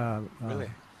by Really?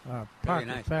 pocket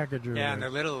nice. packager. Yeah, and the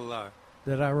little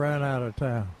that I ran out of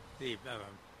town. the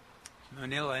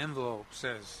manila envelope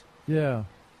says, Yeah.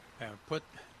 put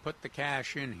the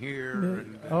cash in here, Yeah.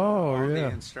 and Oh, all yeah. the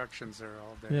instructions are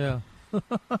all there. Yeah.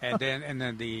 and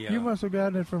then the You must have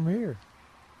gotten it from here.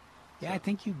 yeah, I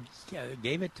think you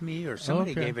gave it to me, or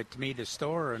somebody Okay. gave it to me to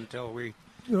store until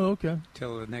till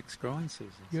the next growing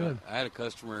season. Good. I had a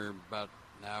customer about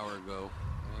an hour ago,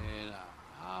 and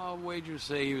I'll wager to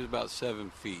say he was about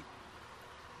 7 feet.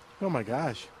 Oh my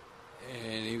gosh!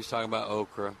 And he was talking about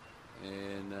okra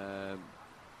and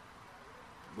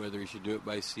whether he should do it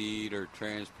by seed or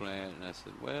transplant. And I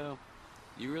said, well,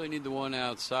 you really need the one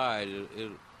outside.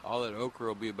 All that okra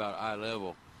will be about eye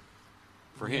level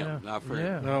for him, not for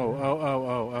him.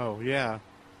 Oh, yeah.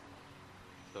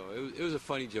 So it was a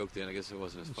funny joke then. I guess it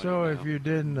wasn't as funny So now. if you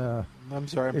didn't, I'm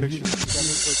sorry, I'm picturing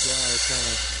 7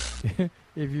 foot guy.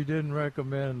 if you didn't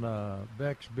recommend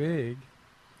Beck's Big,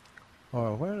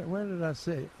 or where did I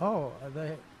say? Oh,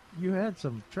 you had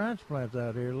some transplants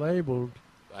out here labeled.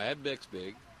 I had Beck's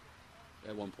Big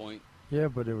at one point. Yeah,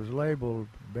 but it was labeled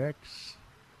Beck's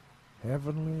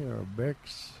Heavenly or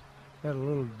Beck's, had a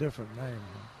little different name.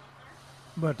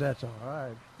 But that's all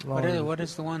right. What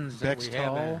is the ones that Beck's we have?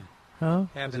 Tall? Huh?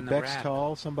 Have Was in it the Beck's wrap?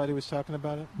 Tall? Somebody was talking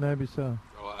about it? Maybe so.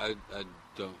 Oh, I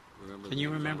don't remember. Can the you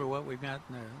names remember on it. what we've got?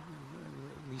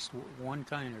 At least one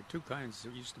kind or two kinds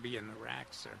that used to be in the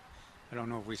racks. Or I don't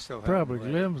know if we still have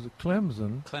Probably them.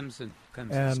 Clemson. Clemson,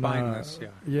 And, spineless,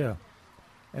 Yeah.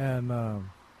 And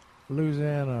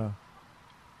Louisiana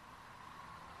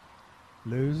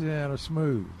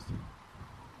Smooth.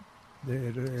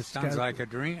 It sounds like a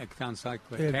drink. It sounds like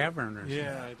a tavern or something.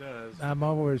 Yeah, it does. I've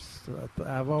always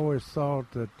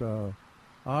thought that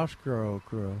Oscar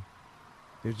okra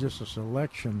is just a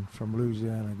selection from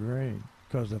Louisiana Green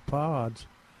because the pods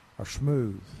are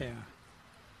smooth. Yeah.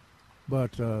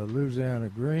 But Louisiana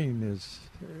Green it's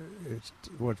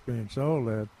what's being sold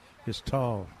at is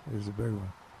tall, is the big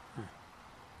one.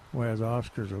 Whereas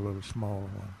Oscar's a little smaller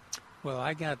one. Well,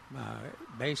 I got,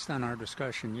 based on our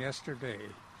discussion yesterday,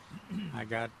 I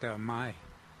got my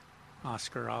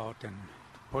Oscar out and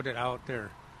put it out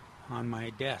there on my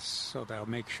desk so that I'll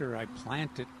make sure I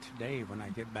plant it today when I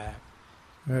get back.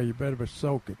 Yeah, you better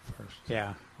soak it first.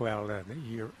 Yeah, well,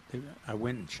 I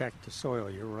went and checked the soil.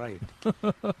 You're right.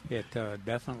 It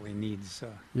definitely needs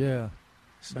Yeah,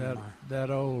 some that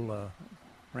old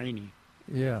rainy.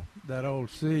 Yeah, that old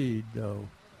seed though.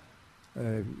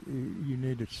 You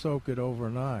need to soak it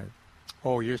overnight.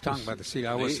 Oh, you're talking about the seed.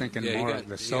 I was thinking more of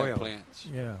the soil. Plants.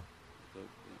 Yeah,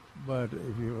 but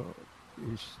if you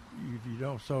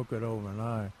don't soak it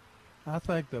overnight, I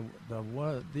think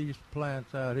these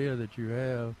plants out here that you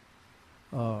have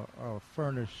are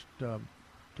furnished to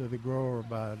the grower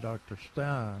by Dr.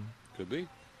 Stein. Could be.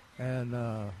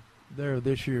 And they're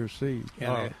this year's seed.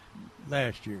 Yeah,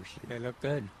 last year's seed. They look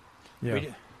good. Yeah.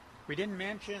 We didn't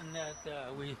mention that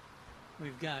we've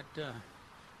got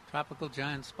tropical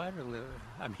giant spider liver.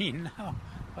 I mean,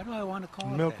 what do I want to call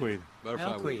Milkweed. it? Butterfly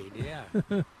Milkweed. Yeah.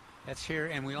 That's here,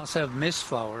 and we also have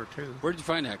mistflower too. Where'd you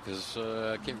find that? Because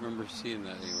I can't remember seeing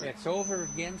that anywhere. It's over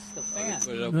against the fence.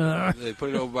 They put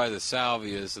it over by the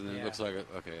salvias, and then it looks like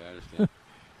okay, I understand.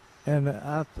 And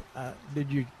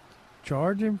did you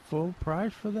charge him full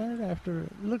price for that? After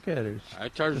look at it. I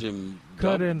charged him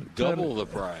double the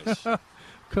price.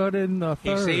 Cut in a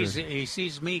third. He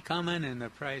sees me coming, and the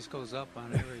price goes up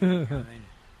on everything.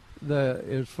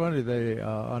 It's funny they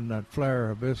on that flower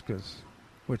hibiscus,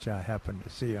 which I happened to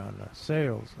see on the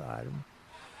sales item.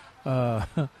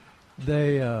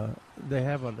 They have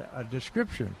a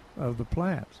description of the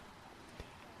plant,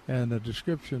 and the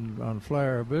description on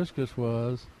flower hibiscus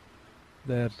was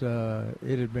that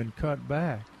it had been cut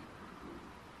back,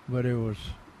 but it was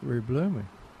reblooming.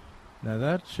 Now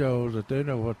that shows that they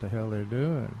know what the hell they're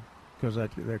doing, because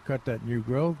they cut that new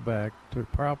growth back to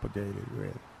propagate it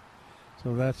with.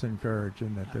 So that's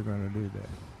encouraging that they're going to do that.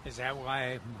 Is that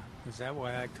why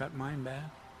I cut mine back?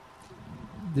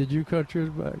 Did you cut yours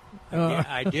back? Yeah,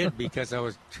 I did because I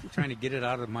was trying to get it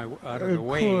out of the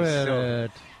way. So,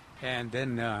 and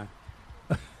then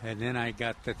I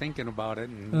got to thinking about it,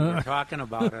 and we were talking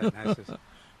about it, and I said,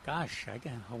 "Gosh, I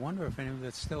wonder if any of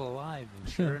it's still alive." And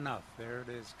sure enough, there it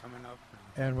is coming up.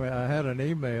 And I had an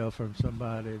email from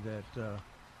somebody that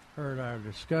heard our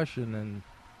discussion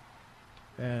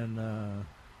and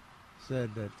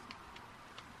said that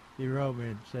he wrote me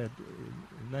and said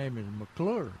his name is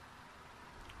McClure.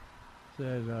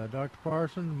 Said, Dr.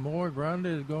 Parsons, Moore Grande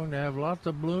is going to have lots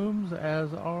of blooms,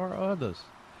 as are others.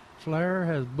 Flair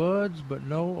has buds, but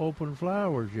no open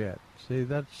flowers yet. See,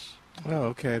 that's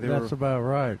that's about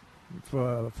right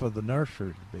for the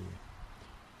nursery to be.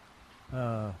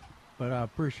 But I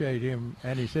appreciate him,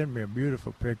 and he sent me a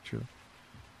beautiful picture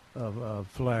of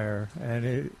Flair, and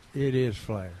it is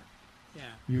Flair.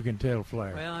 Yeah, you can tell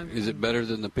Flair. Well, is it better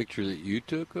than the picture that you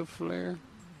took of Flair?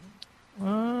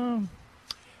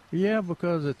 Yeah,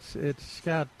 because it's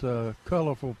got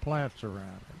colorful plants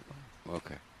around it.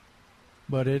 Okay.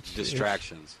 But it's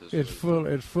distractions. It's full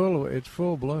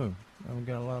bloom. I've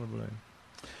got a lot of bloom.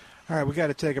 All right, we got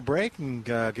to take a break and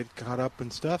get caught up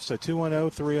in stuff. So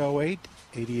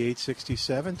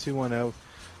 210-308-8867,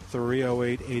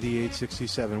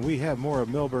 210-308-8867. We have more of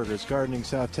Milberger's Gardening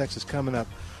South Texas coming up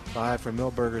live from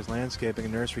Milberger's Landscaping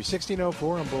and Nursery,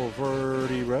 1604 on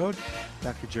Boulevardy Road.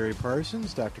 Dr. Jerry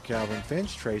Parsons, Dr. Calvin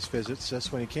Finch. Trace visits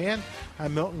us when he can.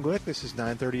 I'm Milton Glick. This is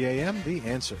 9:30 a.m. The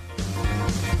Answer.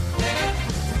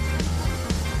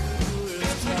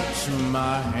 Touch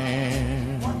my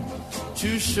hand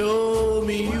to show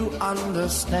me you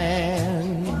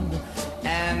understand,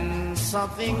 and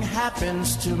something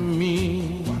happens to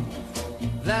me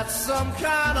that's some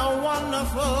kind of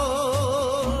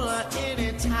wonderful.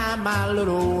 Anytime my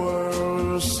little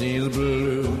world seems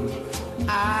blue,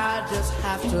 I just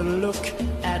have to look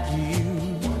at you.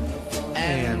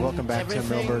 And welcome back to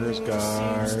Milberger's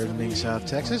Gardening South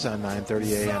Texas on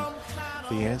 9:30 a.m.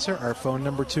 The Answer. Our phone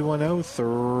number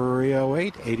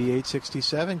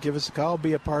 210-308-8867. Give us a call,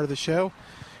 be a part of the show,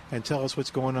 and tell us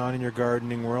what's going on in your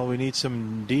gardening world. We need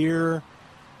some deer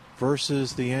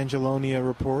versus the Angelonia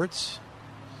reports.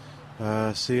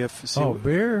 Beer?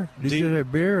 Did you say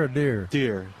beer or deer?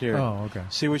 Deer. Oh, okay.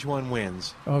 See which one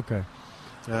wins. Okay.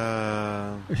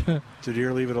 Do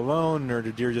deer leave it alone, or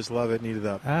do deer just love it and eat it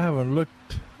up? I haven't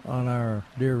looked on our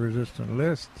deer-resistant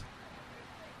list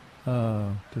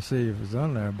to see if it's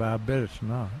on there, but I bet it's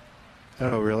not.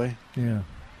 Oh, really? Yeah.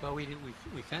 Well, we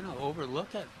kind of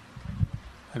overlook it.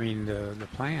 I mean, the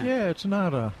plant. Yeah, it's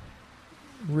not a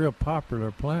real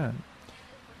popular plant.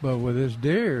 But with this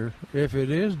deer, if it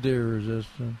is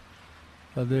deer-resistant,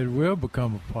 it will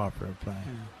become a popular plant.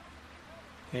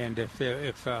 Yeah. And if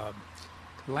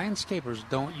landscapers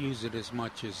don't use it as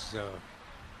much as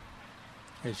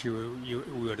you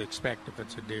would expect if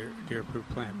it's a deer-proof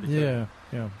plant. Yeah.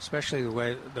 Especially the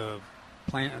way the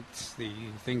plants, the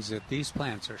things that these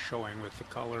plants are showing with the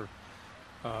color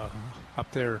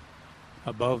up there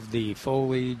above the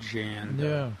foliage and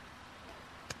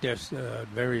there's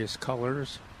various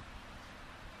colors.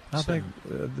 I think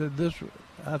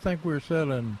I think we're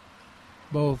selling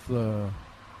both a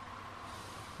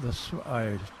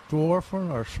dwarf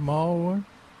one or small one,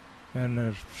 and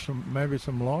there's maybe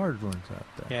some large ones out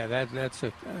there. Yeah, that's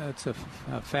a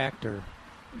factor.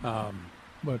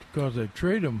 But because they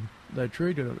treat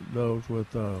those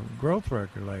with growth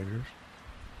regulators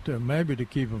to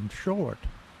keep them short,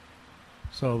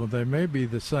 so they may be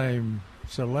the same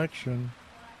selection,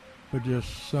 but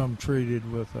just some treated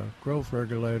with a growth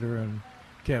regulator and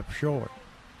kept short.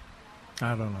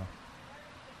 I don't know.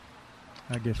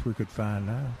 I guess we could find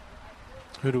out.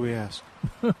 Who do we ask?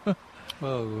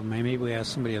 Well, maybe we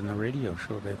ask somebody on the radio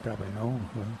show. They probably know.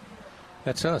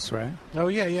 That's us, right? Oh,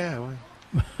 yeah.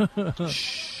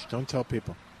 Shh, don't tell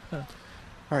people. All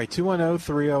right,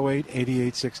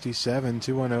 210-308-8867,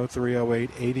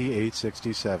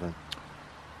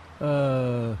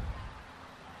 210-308-8867.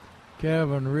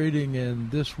 Kevin, reading in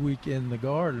This Week in the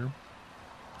Garden,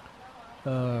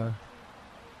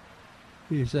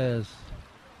 he says,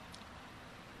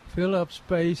 fill up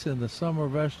space in the summer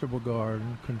vegetable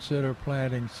garden. Consider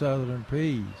planting southern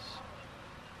peas.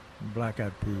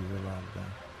 Black-eyed peas a lot of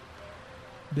times.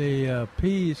 The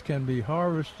peas can be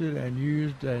harvested and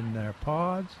used in their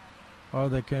pods, or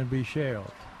they can be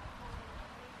shelled.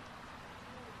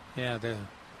 Yeah,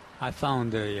 I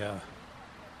found the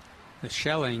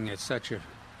shelling is such a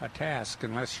task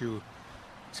unless you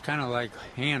it's kind of like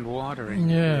hand watering.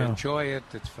 Yeah. You enjoy it,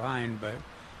 it's fine, but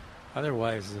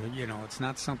otherwise, it's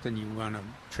not something you want to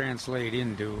translate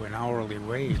into an hourly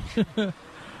wage.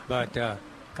 But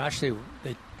gosh, they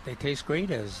taste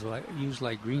great as used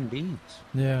like green beans.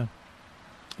 Yeah.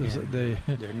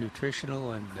 They're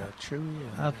nutritional and chewy.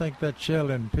 And I think that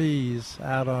shelling peas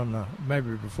out on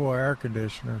maybe before air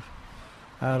conditioners,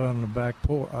 out on the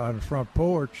front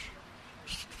porch,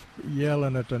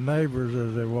 yelling at the neighbors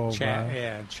as they walk by.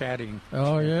 Yeah, chatting.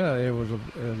 Oh yeah, it was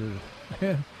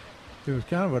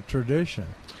kind of a tradition.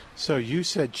 So you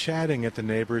said chatting at the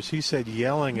neighbors. He said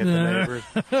yelling at the neighbors.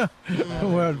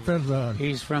 Well, it depends on.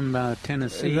 He's from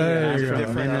Tennessee. There I'm you from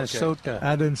go. Minnesota.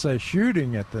 I didn't say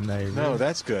shooting at the neighbors. No,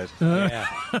 that's good. Yeah.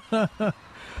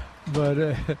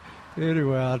 But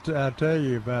anyway, I'll tell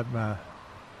you about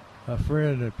a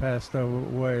friend that passed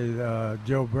away,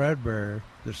 Joe Bradbury,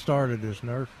 that started this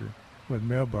nursery with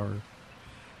Milberger.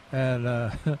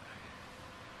 And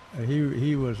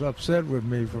he was upset with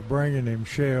me for bringing him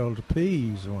shelled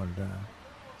peas one time.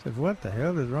 I said, "What the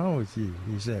hell is wrong with you?"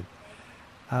 He said,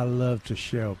 "I love to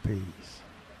shell peas."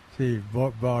 See, he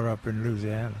brought up in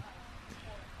Louisiana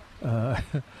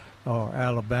or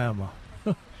Alabama.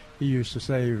 He used to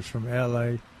say he was from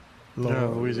L.A.,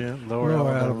 Louisiana, Lower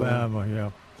Alabama,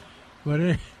 yeah.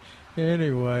 But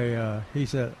anyway, he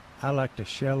said, "I like to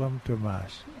shell them till my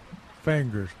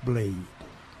fingers bleed."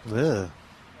 Ugh.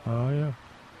 Oh, yeah.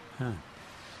 Huh.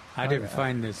 I didn't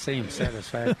find the same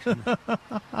satisfaction.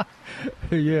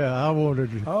 Yeah, I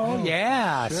wanted to. Oh,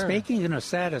 yeah. Sure. Speaking of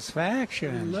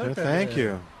satisfaction. Sure, thank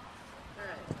you.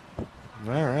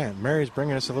 All right. Mary's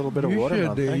bringing us a little bit of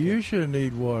watermelon. You shouldn't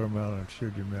eat watermelon,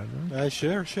 should you, Melvin? I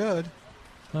sure should.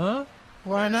 Huh?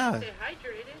 Why not?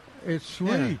 It's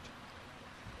sweet. Yeah.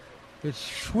 It's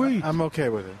sweet. I'm okay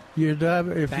with it. If you. you're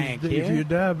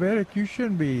diabetic, you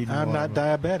shouldn't be eating I'm not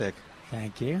watermelon. diabetic.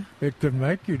 Thank you. It could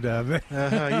make you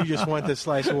diabetic. You just want the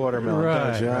slice of watermelon,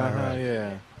 Right, don't you?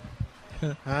 right.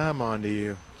 Yeah. I'm on to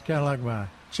you. It's kind of like my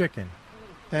chicken.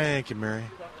 Thank you, Mary.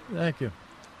 Thank you.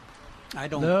 I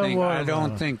don't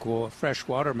watermelon. think fresh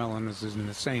watermelon is in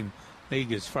the same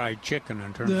league as fried chicken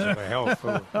in terms of a health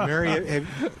food. Mary,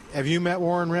 have you met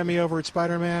Warren Remy over at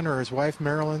Spider-Man or his wife,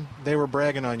 Marilyn? They were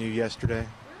bragging on you yesterday.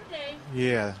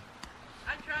 Yeah.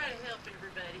 I try to help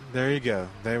everybody. There you go.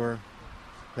 They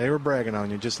were bragging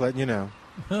on you, just letting you know.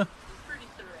 Pretty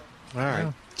thorough. All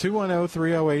right.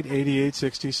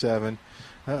 210-308-8867.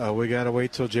 Uh-oh, we got to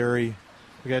wait till Jerry.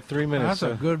 We got 3 minutes.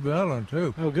 That's a good melon,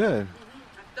 too. Oh, good. I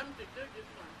dumped it good this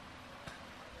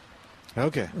one.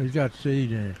 Okay. It's got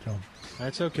seed in it, so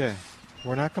That's okay.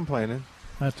 We're not complaining.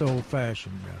 that's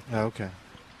old-fashioned. Yeah. Oh, okay.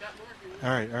 All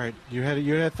right. You had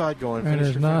a thought going. And Finish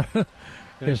it's your not, thought.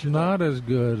 it's not as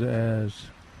good as,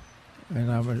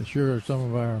 and I'm sure some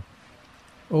of our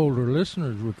older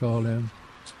listeners would call them,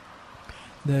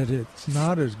 that it's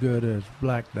not as good as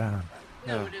Black Diamond.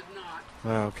 No, it is not.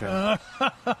 Oh, okay. You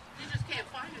just can't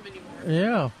find them anymore.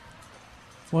 Yeah.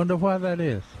 Wonder why that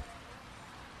is.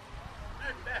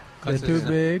 They're too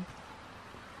big.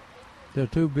 They're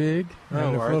too big, and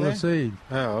Oh, they're are full they? of seed.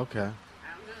 Oh, okay. I don't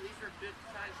know. These are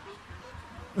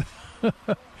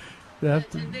good-sized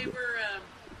That's and they were,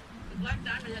 the Black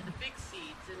Diamond had the big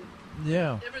seeds, and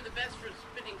yeah. they were the best for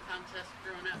spitting contests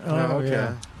growing up. Oh, okay.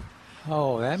 yeah.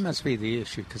 Oh, that must be the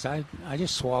issue, because I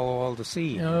just swallow all the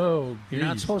seed. Oh, You're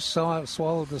not geez. supposed to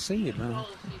swallow the seed, man.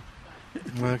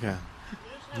 Okay.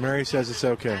 Mary says it's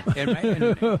okay.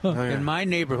 In my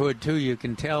neighborhood, too, you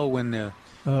can tell when the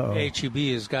Uh-oh. HEB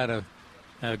has got a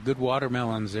good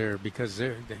watermelons there, because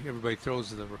everybody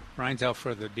throws the rinds out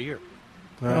for the deer.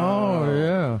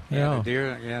 Oh, yeah. The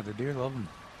deer love them.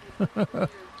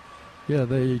 Yeah,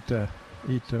 they eat the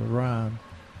rind.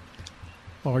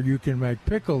 Or you can make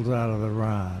pickles out of the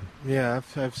rind. Yeah,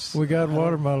 We got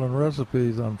watermelon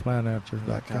recipes on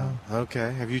plantanswers.com.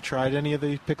 Okay. Have you tried any of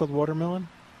the pickled watermelon?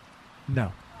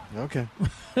 No. Okay.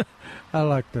 I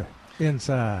like the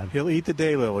inside. He'll eat the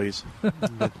daylilies, but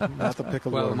not the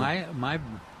pickled Well, watermelon. my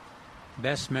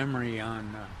best memory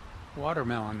on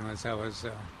watermelon was I was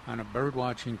on a bird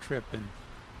watching trip in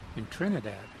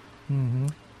Trinidad. Mm-hmm.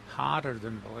 Hotter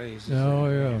than blazes. Oh,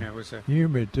 yeah. And it was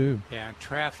Humid, too. Yeah,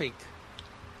 traffic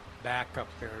back up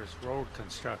there is road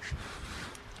construction.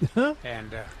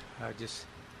 And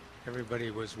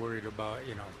everybody was worried about,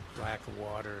 lack of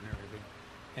water and everything.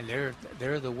 And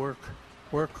there the work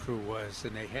crew was,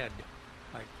 and they had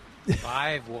like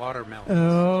 5 watermelons.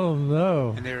 Oh,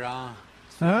 no. And they're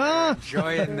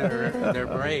enjoying their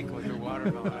break with the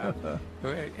watermelon.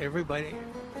 Everybody,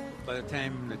 By the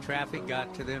time the traffic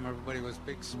got to them, everybody was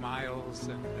big smiles,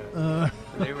 and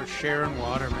they were sharing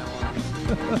watermelons.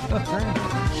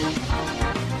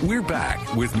 We're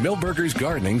back with Millburgers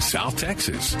Gardening, South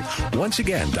Texas. Once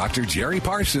again, Dr. Jerry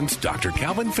Parsons, Dr.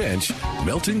 Calvin Finch,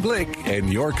 Milton Glick,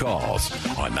 and your calls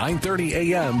on 9:30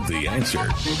 a.m. The Answer.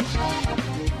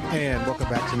 And welcome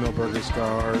back to Millburgers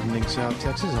Gardening, South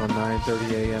Texas on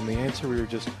 9:30 a.m. The Answer. We were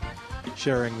just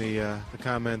sharing the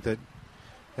comment that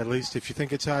at least if you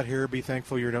think it's hot here, be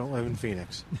thankful you don't live in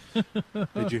Phoenix.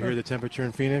 Did you hear the temperature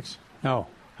in Phoenix? No.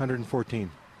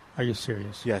 114. Are you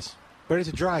serious? Yes. But it's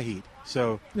a dry heat,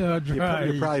 so Yeah, dry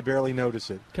you heat. probably barely notice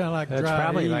it. Kind of like That's dry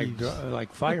probably heat.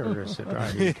 like fire. Is a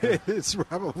dry heat. It's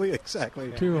probably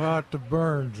exactly. Too hot to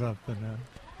burn something.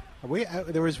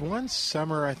 There was one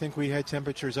summer, I think we had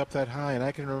temperatures up that high, and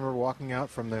I can remember walking out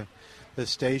from the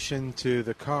station to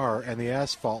the car, and the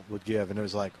asphalt would give, and it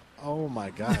was like, oh my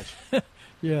gosh.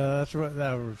 Yeah, that's what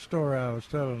that story I was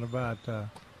telling about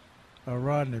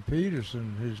Rodney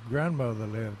Peterson. His grandmother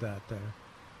lived out there,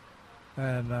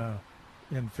 and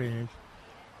in Phoenix,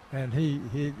 and he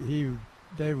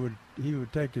would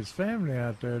take his family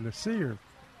out there to see her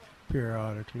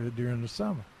periodically during the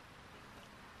summer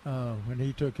when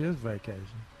he took his vacation,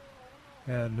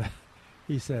 and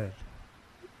he said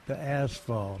the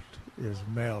asphalt is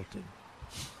melting.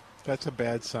 That's a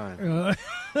bad sign.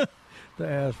 The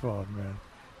asphalt, man.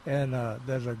 And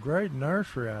there's a great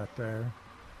nursery out there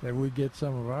that we get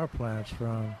some of our plants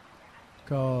from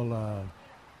called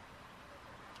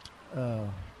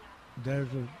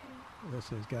Desert. Let's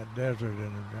see, it's got desert in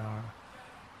it now.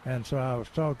 And so I was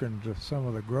talking to some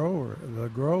of the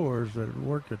growers that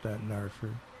work at that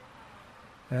nursery,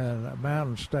 and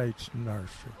Mountain States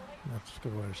Nursery. That's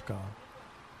what it's called.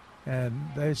 And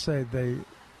they say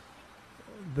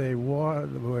they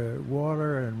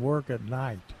water and work at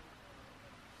night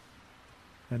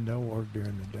and don't work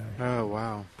during the day. Oh,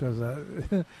 wow. Because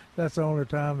that's the only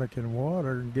time they can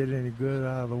water and get any good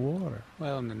out of the water.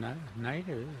 Well, in the night,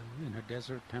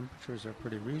 desert temperatures are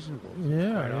pretty reasonable.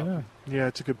 Yeah. Yeah,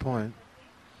 it's a good point.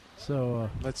 So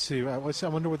let's see. I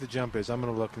wonder what the jump is. I'm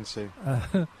going to look and see.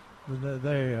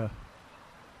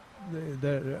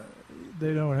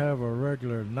 They don't have a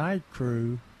regular night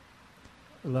crew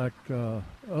like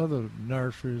other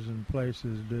nurseries and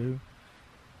places do.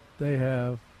 They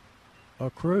have a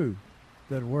crew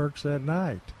that works at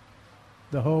night.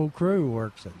 The whole crew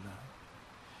works at night.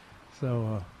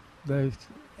 So they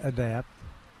adapt.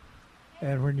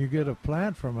 And when you get a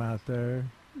plant from out there,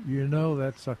 you know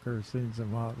that sucker's seen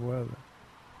some hot weather.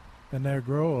 And they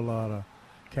grow a lot of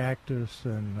cactus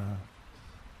and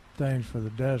things for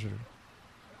the desert.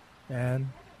 And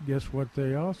guess what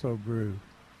they also grew?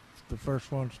 The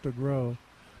first ones to grow,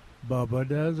 Bubba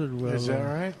Desert Willow. Is that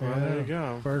right? Well, there you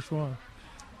go. First one.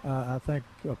 I think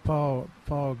Paul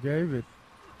gave it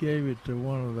to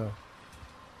one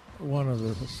of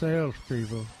the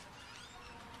salespeople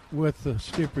with the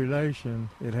stipulation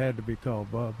it had to be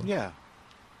called Bubba. Yeah,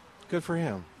 good for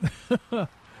him.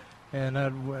 And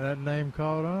that name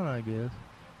caught on, I guess.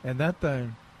 And that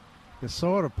thing is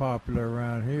sort of popular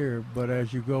around here, but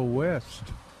as you go west,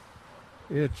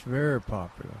 it's very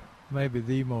popular. Maybe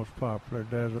the most popular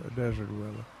desert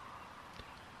willow.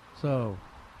 So,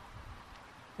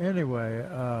 anyway,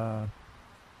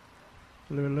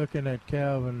 we're looking at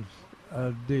Calvin's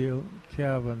deal.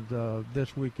 Calvin's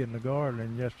This Week in the Garden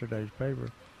in yesterday's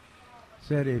paper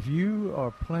said if you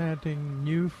are planting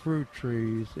new fruit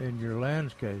trees in your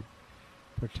landscape,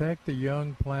 protect the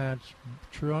young plant's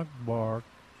trunk bark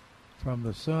from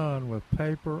the sun with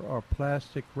paper or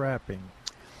plastic wrapping.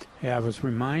 Yeah, I was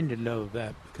reminded of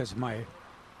that because my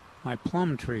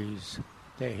plum trees,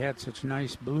 they had such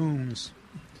nice blooms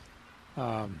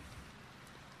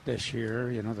this year,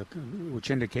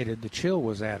 which indicated the chill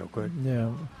was adequate.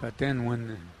 Yeah. But then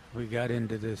when we got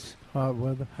into this hot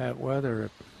weather,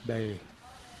 they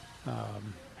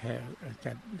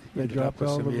they dropped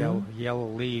all the yellow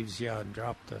leaves, and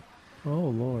dropped the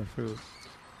Lord fruit.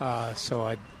 So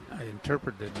I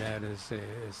interpreted that as a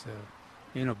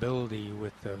inability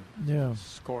with the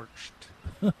scorched,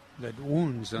 the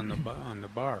wounds on the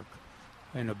bark,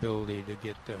 inability to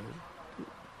get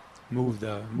move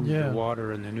the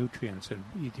water and the nutrients in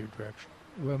either direction.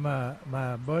 Well,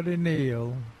 my buddy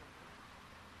Neil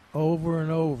over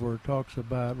and over talks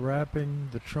about wrapping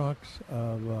the trunks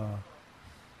of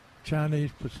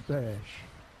Chinese pistache.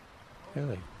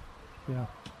 Really? Yeah,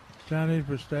 Chinese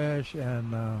pistache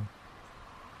and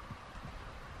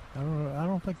I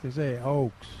don't think they say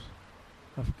oaks.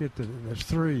 I forget there's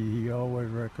three he always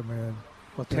recommends.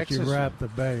 Well, that Texas, you wrap the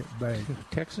bait.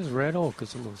 Texas red oak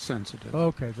is a little sensitive.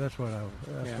 Okay, that's what I was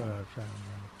trying to remember.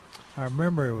 I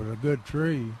remember it was a good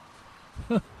tree,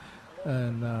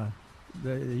 and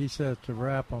he says to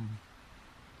wrap them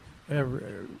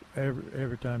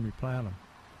every time you plant them.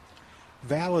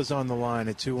 Val is on the line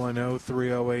at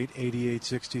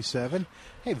 210-308-8867.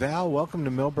 Hey, Val, welcome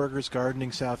to Milberger's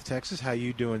Gardening, South Texas. How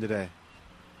you doing today?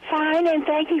 Fine, and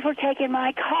thank you for taking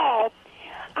my call.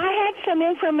 I had some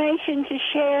information to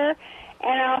share,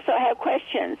 and I also have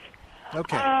questions.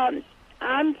 Okay. I'm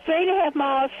 3.5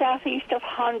 miles southeast of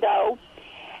Hondo,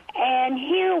 and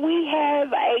here we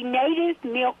have a native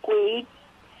milkweed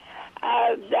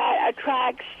that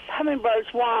attracts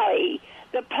hummingbirds wildly.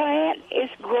 The plant is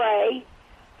gray,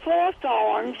 full of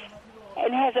thorns,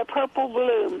 and has a purple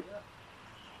bloom.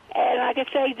 And like I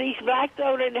say, these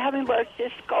black-throated hummingbirds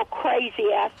just go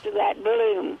crazy after that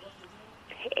bloom.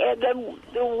 And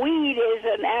the weed is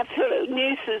an absolute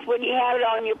nuisance when you have it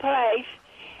on your place.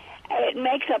 It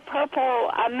makes a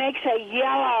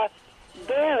yellow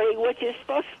berry, which is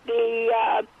supposed to be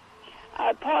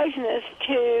poisonous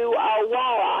to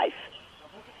wildlife.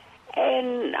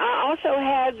 And I also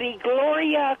have the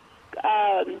Gloria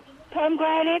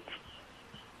pomegranate.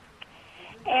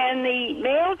 And the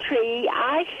male tree,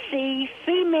 I see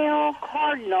female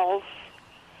cardinals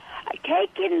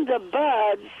taking the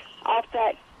buds off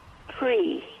that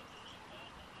tree.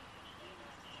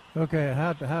 Okay,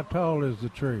 how tall is the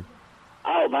tree?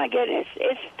 Oh, my goodness.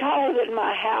 It's taller than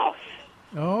my house.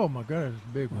 Oh, my goodness, it's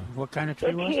a big one. What kind of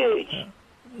tree was it?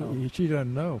 Huge. She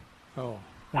doesn't know. Oh.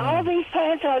 All these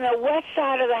plants are on the west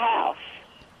side of the house.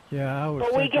 Yeah, I was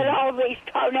But we get all these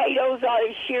tornadoes, all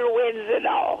these sheer winds and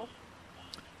all.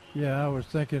 Yeah, I was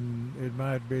thinking it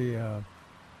might be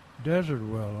desert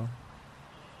willow.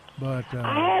 But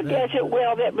I have desert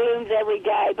willow that blooms every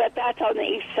day, but that's on the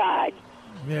east side.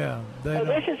 Yeah. So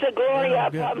this is a Gloria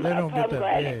they don't get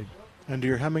that big. And do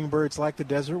your hummingbirds like the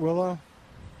desert willow?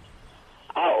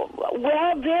 Oh,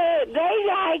 well, they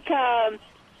like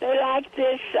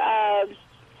this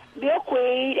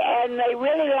milkweed, and they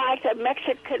really like the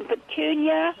Mexican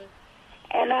petunia.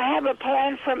 And I have a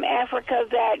plant from Africa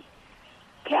that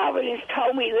Calvin has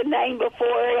told me the name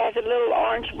before. It has a little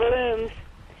orange blooms,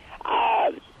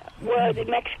 where the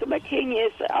Mexican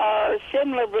petunias are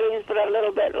similar blooms, but a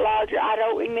little bit larger. I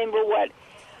don't remember what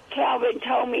Calvin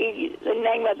told me the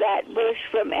name of that bush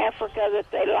from Africa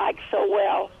that they like so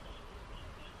well.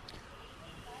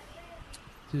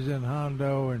 She's in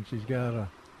Hondo, and she's got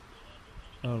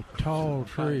a tall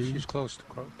tree. She's close to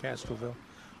Castroville.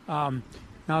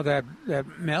 Now that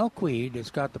milkweed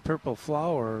has got the purple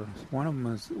flower. One of them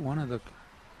is one of the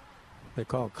they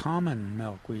call common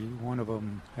milkweed. One of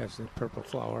them has the purple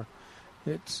flower.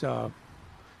 It's do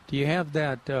you have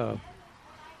that?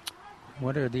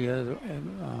 What are the other?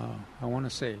 I want to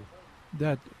say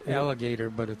that alligator,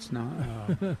 but it's not.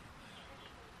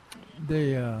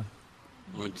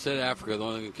 When it said Africa, the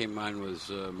only thing that came to mind was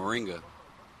moringa.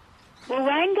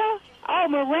 Moringa? Oh,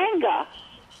 moringa.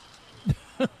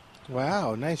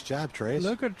 Wow, nice job, Trace.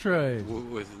 Look at Trace.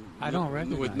 I don't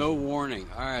recognize with no warning.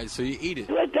 All right, so you eat it.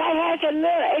 But that has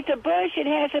it's a bush. It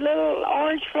has a little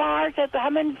orange flowers that the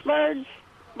hummingbirds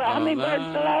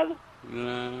love.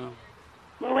 No.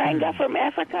 Moringa from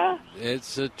Africa?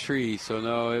 It's a tree, so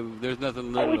no, there's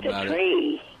nothing little about it. Oh, it's a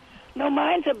tree. No,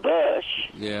 mine's a bush.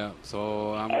 Yeah,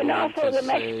 so I'm and going also to the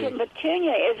Mexican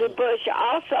petunia is a bush.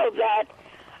 Also, that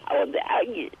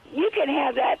you can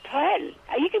have that plant.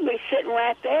 You can be sitting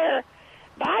right there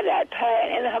by that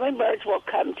plant, and the hummingbirds will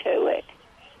come to it.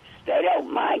 They don't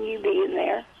mind you being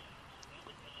there.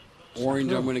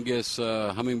 Orange, I'm going to guess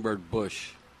hummingbird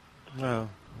bush. No.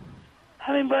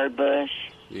 Hummingbird bush?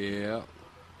 Yeah.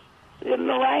 The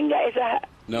moringa is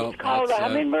it's called a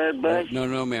hummingbird bush?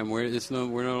 No, ma'am.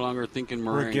 We're no longer thinking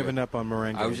moringa. We're giving up on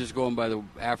moringa. I was just going by the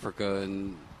Africa,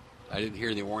 and I didn't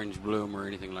hear the orange bloom or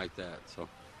anything like that. So.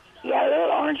 Yeah, a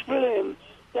little orange bloom.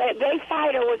 They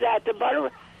fight over that. The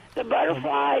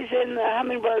butterflies and the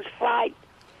hummingbirds fight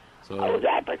over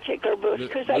that particular bush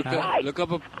because they fight. I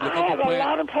have a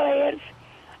lot of plants.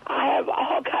 I have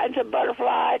all kinds of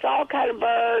butterflies, all kinds of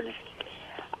birds.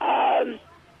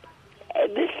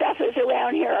 This stuff is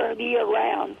around here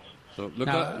year-round. So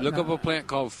look up a plant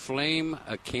called Flame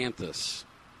Acanthus.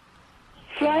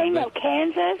 Flame of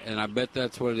Kansas? And I bet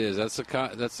that's what it is.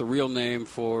 That's the real name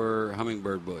for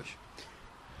hummingbird bush.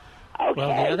 Okay.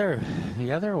 Well,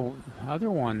 the other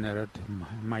one that it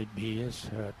might be is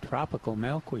tropical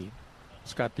milkweed.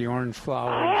 It's got the orange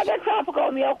flowers. I have the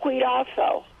tropical milkweed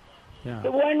also. Yeah.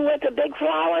 The one with the big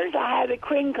flowers, I have the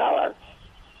cream color.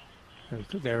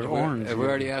 They're orange. Have we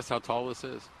already asked how tall this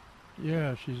is?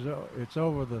 Yeah, it's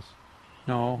over the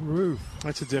No. Roof.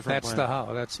 That's a different That's plant. the house.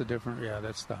 That's the different. Yeah,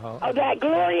 that's the house. Oh, that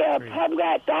Gloria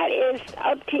pomegranate, that is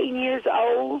 18 years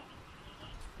old.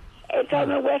 It's on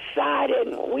the west side,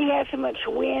 and we have so much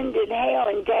wind and hail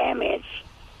and damage.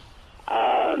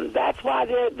 That's why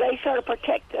they sort of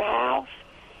protect the house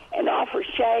and offer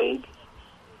shade.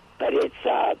 But it's,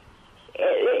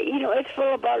 it's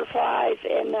full of butterflies,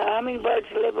 and hummingbirds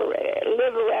live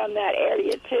around that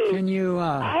area too. Can you?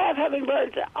 I have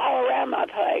hummingbirds all around my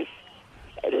place,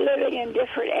 living in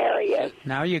different areas.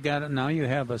 Now you got it. Now you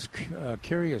have us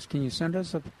curious. Can you send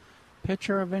us a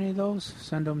picture of any of those?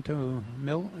 Send them to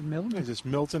Milton. Is this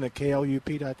Milton at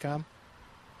KLUP.com?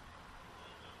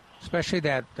 Especially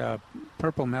that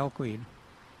purple milkweed.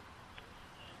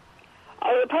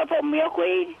 Oh, the purple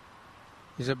milkweed?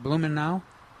 Is it blooming now?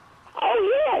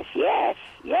 Oh, yes.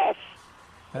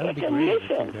 That would It's be a great. if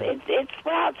you nuisance. could. It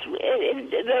sprouts.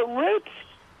 The roots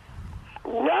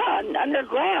run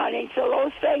underground, and so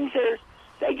those things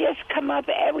they just come up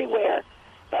everywhere.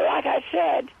 But like I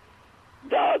said,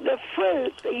 the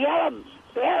fruit, the yellow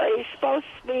berry, is supposed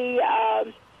to be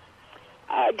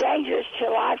dangerous to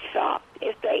livestock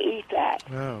if they eat that.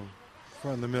 Oh,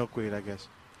 from the milkweed, I guess.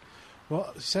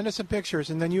 Well, send us some pictures,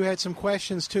 and then you had some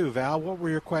questions too, Val. What were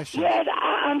your questions? Yes,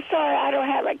 I'm sorry, I don't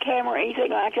have a camera or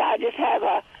anything like that. I just have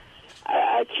a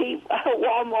cheap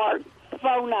Walmart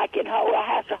phone I can hold. I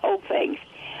have to hold things.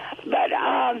 But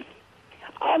on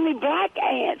the black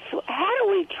ants, how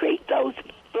do we treat those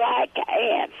black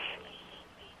ants?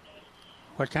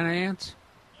 What kind of ants?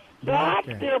 Black,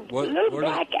 they're blue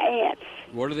black ants.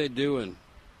 What are they doing?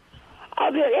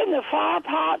 Oh, they're in the flower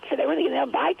pots and everything, and they'll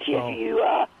bite you if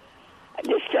you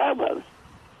disturb them.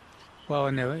 Well,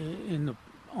 in the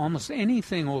almost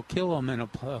anything will kill them in a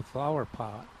flower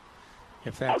pot.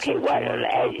 If that's Okay, what you want to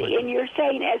accomplish. and you're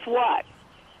saying as what?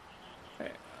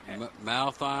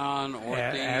 Malthion,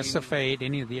 Orthene. Acephate,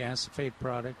 any of the acephate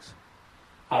products.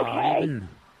 Okay. Even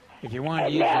if you want to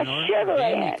And use now an sugar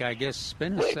organic, ant. I guess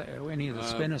spinosad, any of the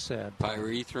spinosad.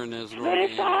 Pyrethrin is an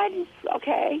organic. Spinosad?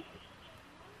 Okay.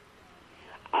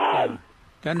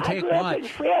 Doesn't I take grew up in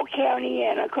much. Friel County,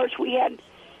 and of course we had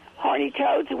horny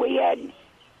toads, and we had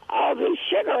all these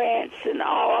sugar ants and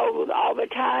all the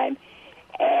time.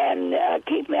 And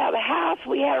keep me out of the house,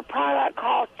 we had a product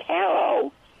called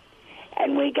Taro,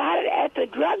 and we got it at the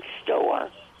drugstore.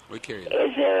 We carry that.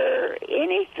 Is there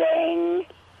anything?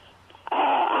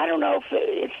 I don't know if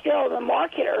it's still in the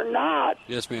market or not.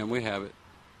 Yes, ma'am, we have it.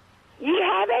 You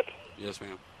have it? Yes,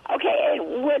 ma'am. Okay,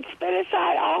 and would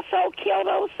spinosad also kill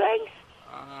those things?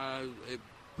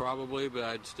 Probably, but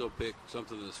I'd still pick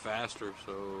something that's faster.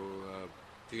 So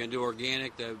if you're going to do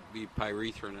organic, that would be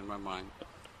pyrethrin in my mind.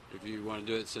 If you want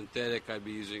to do it synthetic, I'd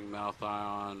be using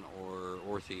Malthion or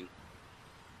Orthene.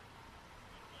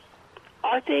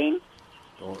 Orthene?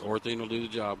 Orthene will do the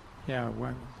job. Yeah,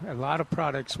 well, a lot of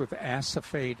products with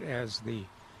acephate as the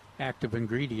active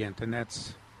ingredient, and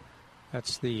that's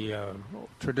the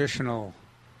traditional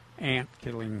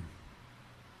ant-killing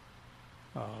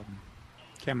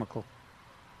chemical.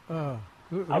 Who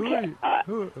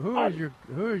is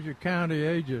your county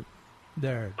agent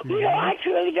there? Do You know, I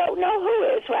truly don't know who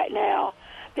is right now.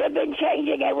 They've been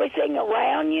changing everything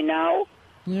around, you know.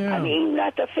 Yeah. I mean,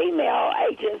 not the female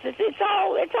agents. It's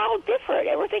all different.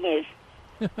 Everything is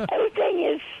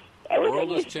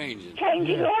world is changing.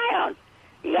 Around.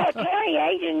 You got a county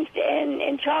agent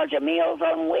in charge of Meals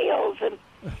on Wheels, and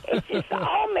it's just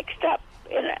all mixed up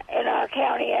in our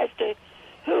county as to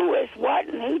who is what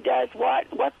and who does what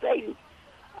they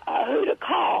who to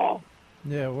call.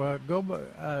 Yeah, well,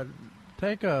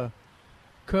 take a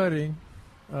cutting,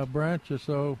 a branch or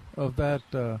so of that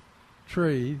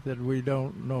tree that we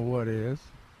don't know what is.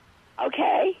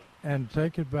 Okay. And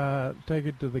take it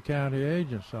to the county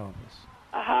agent's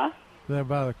office. There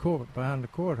by the court, behind the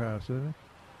courthouse, isn't it?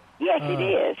 Yes, it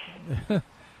is.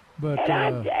 But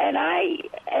and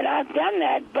I've done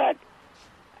that, but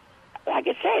like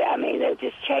I said, I mean they've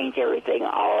just changed everything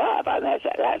all up. I mean,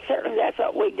 that's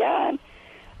what we've done.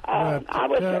 I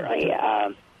was certainly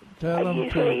a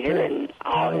youth leader and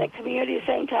all in the community at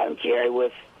the same time. Jerry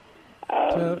was.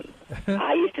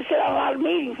 I used to sit on a lot of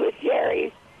meetings with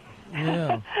Jerry.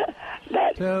 Yeah.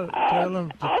 But tell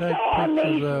them to also take on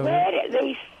pictures of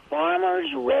these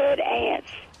farmers' red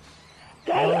ants,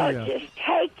 they are just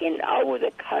taking over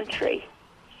the country.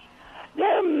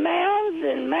 There are mounds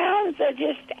and mounds. They're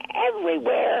just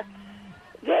everywhere.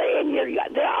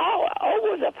 They're all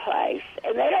over the place,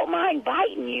 and they don't mind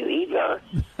biting you either.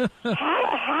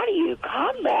 How do you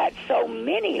combat so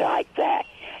many like that?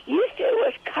 Used to it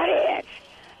was cut ants.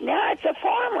 Now it's a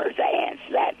farmer's ants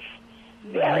that's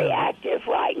very active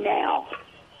right now.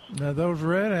 Now, those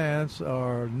red ants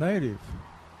are native.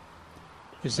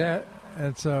 Is that?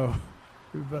 And so,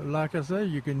 but like I say,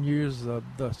 you can use the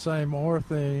same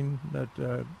orthene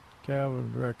that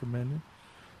Calvin recommended.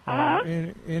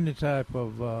 Any type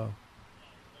of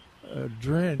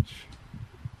drench.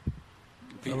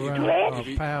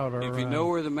 Powder. If you know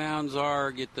where the mounds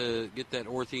are, get that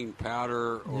orthene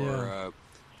powder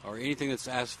or anything that's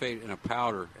acephate in a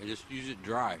powder, and just use it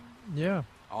dry. Yeah.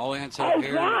 All ants have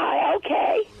hair. Dry,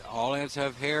 okay. All ants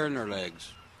have hair in their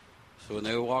legs. So when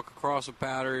they walk across a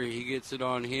powder, he gets it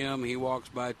on him. He walks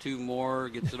by 2 more,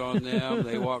 gets it on them.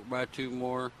 They walk by 2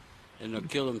 more, and they'll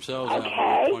kill themselves out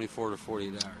in 24 to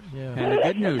 48 hours. Yeah. And the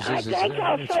good news is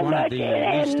it's one of the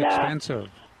least expensive.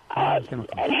 And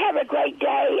have a great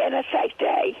day and a safe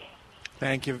day.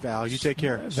 Thank you, Val. You take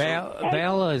care.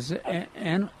 Val, is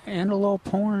antelope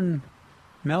horn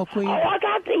milkweed?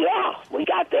 Oh, we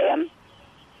got them.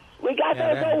 We got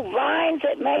those old vines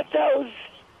that make those.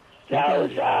 You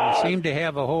seem to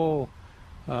have a whole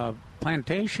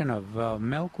plantation of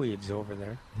milkweeds over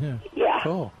there. Yeah.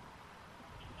 Cool.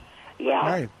 Yeah.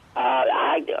 Right.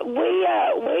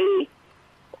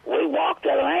 We walk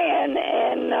the land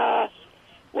and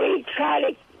we try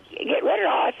to get rid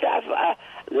of all that stuff. A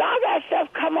lot of that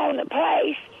stuff come on the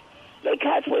place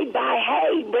because we buy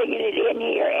hay, bringing it in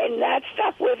here, and that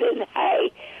stuff was in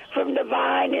hay from the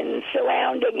vine and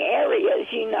surrounding areas,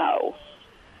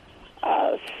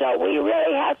 So we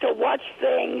really have to watch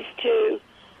things to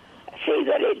see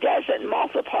that it doesn't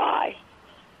multiply.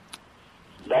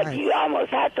 But you almost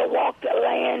have to walk the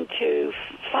land to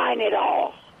find it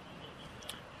all.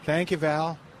 Thank you,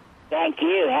 Val. Thank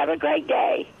you. Have a great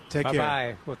day. Take care.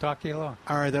 Bye-bye. We'll talk to you later.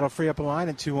 All right, that'll free up a line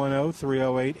at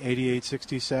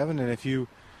 210-308-8867. And if you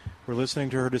were listening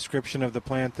to her description of the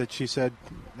plant that she said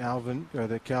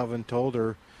that Calvin told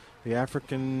her, the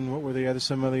African, what were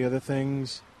some of the other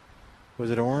things? Was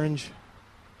it orange?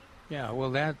 Yeah, well,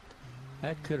 that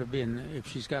could have been, if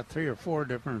she's got 3 or 4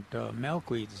 different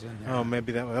milkweeds in there. Oh,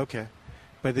 maybe that was, okay.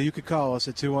 But you could call us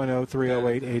at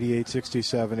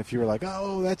 210-308-8867 if you were like,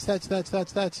 oh, that's. Yeah.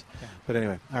 But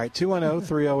anyway, all right,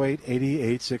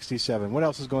 210-308-8867. What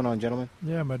else is going on, gentlemen?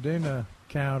 Yeah, Medina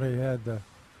County had the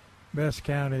best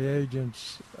county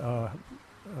agents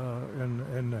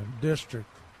in the district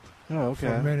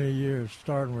for many years,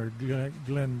 starting with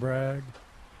Glenn Bragg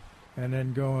and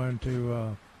then going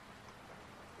to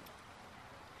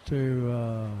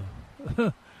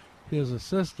his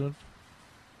assistant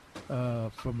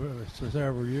for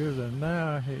several years, and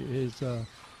now his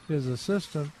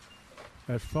assistant,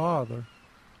 as father,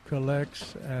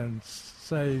 collects and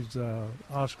saves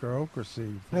Oscar Ochre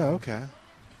seed. Oh, okay.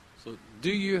 So,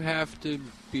 do you have to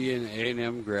be an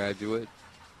A&M graduate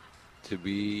to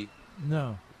be?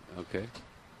 No. Okay.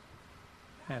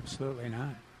 Absolutely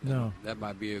not. No. That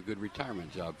might be a good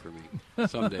retirement job for me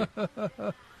someday.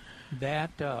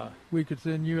 We could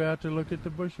send you out to look at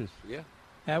the bushes. Yeah.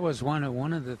 That was one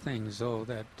of the things, though,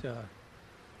 that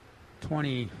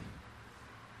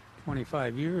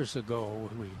 25 years ago,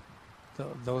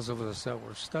 those of us that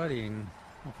were studying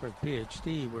for the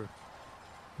PhD were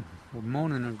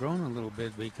moaning and groaning a little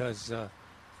bit because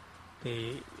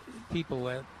the people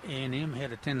at A&M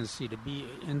had a tendency to be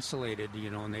insulated,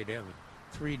 and they'd have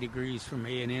 3 degrees from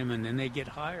A&M, and then they'd get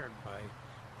hired by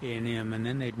A&M, and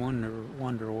then they'd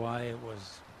wonder why it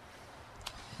was.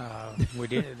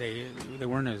 They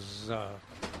weren't as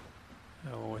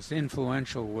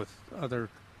influential with other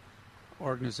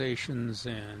organizations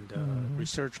and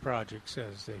research projects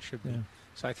as they should be. Yeah.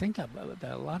 So I think that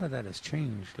a lot of that has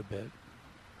changed a bit.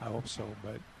 I hope so,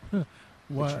 but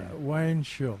Wayne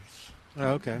Schultz.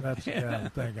 Oh, okay, that's the guy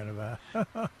I'm thinking about.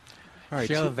 All right,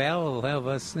 Val will have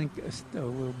us think.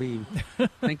 We'll be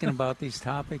thinking about these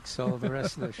topics all the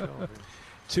rest of the show.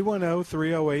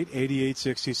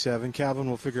 210-308-8867. Calvin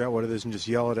will figure out what it is and just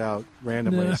yell it out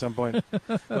randomly at some point.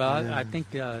 Well, I think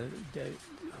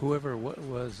whoever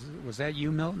was that you,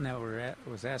 Milton, that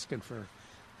was asking for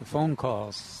the phone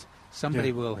calls.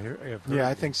 Somebody will hear. Yeah,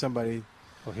 I think somebody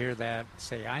will hear that.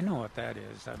 Say, I know what that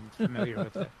is. I'm familiar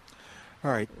with it.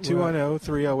 All right,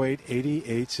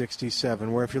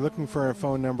 210-308-8867. Where if you're looking for a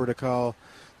phone number to call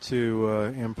to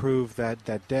improve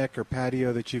that deck or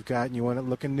patio that you've got and you want it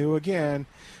looking new again,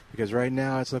 because right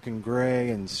now it's looking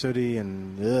gray and sooty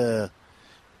and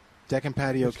Deck and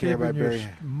Patio Care by Barry.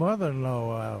 Your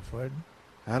mother-in-law, Alfred.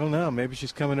 I don't know. Maybe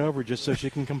she's coming over just so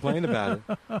she can complain about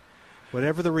it.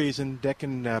 Whatever the reason, Deck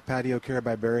and Patio Care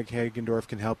by Barry Hagendorf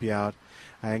can help you out.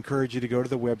 I encourage you to go to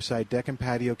the website,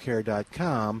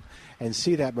 deckandpatiocare.com, and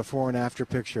see that before and after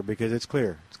picture because it's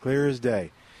clear. It's clear as day.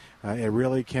 It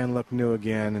really can look new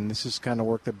again, and this is kind of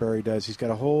work that Barry does. He's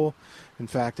got a whole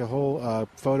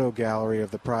photo gallery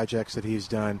of the projects that he's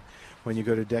done when you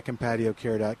go to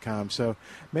deckandpatiocare.com. So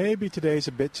maybe today's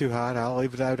a bit too hot. I'll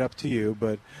leave that up to you,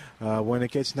 but when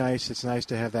it gets nice, it's nice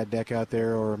to have that deck out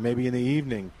there, or maybe in the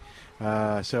evening.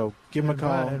 So give him a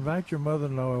call. Invite your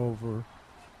mother-in-law over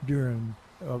during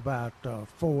about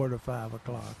 4 to 5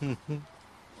 o'clock.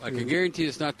 I can guarantee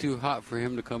it's not too hot for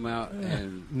him to come out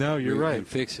and no, you're right. and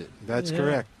fix it. That's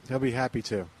correct. He'll be happy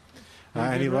to.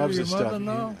 And he loves this stuff.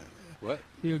 What?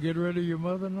 He'll get rid of your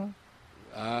mother-in-law?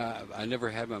 I never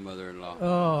had my mother-in-law.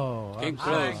 Oh, came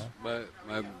close, but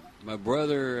my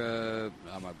brother,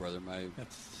 not my brother, my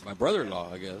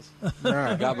brother-in-law, I guess. All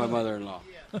right. Got my mother-in-law.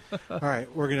 All right,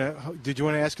 did you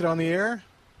want to ask it on the air?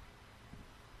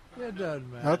 It doesn't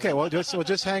matter. Okay, well,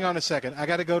 just hang on a second. I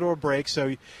got to go to a break,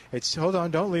 so hold on,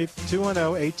 don't leave.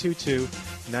 210-822-9147,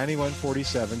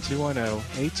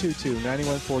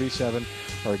 210-822-9147,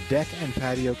 or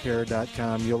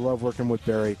deckandpatiocare.com. You'll love working with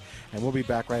Barry, and we'll be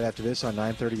back right after this on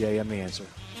 9:30 a.m. The Answer.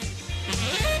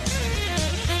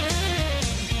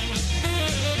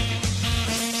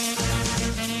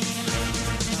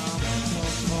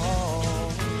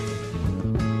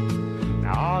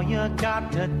 All you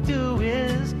got to do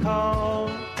is call,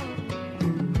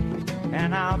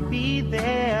 and I'll be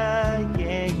there,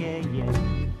 yeah, yeah, yeah.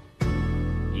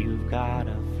 You've got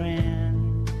a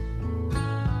friend.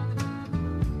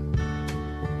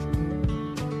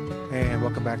 And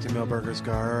welcome back to Millburgers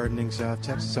Gardening, South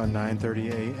Texas on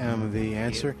 9:30 a.m. The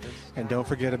Answer. And don't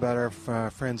forget about our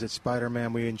friends at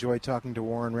Spider-Man. We enjoy talking to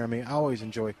Warren Remy. I always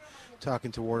enjoy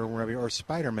talking to Warren Remy, or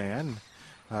Spider-Man.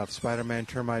 Spider-Man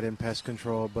Termite and Pest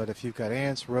Control. But if you've got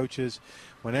ants, roaches,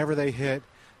 whenever they hit,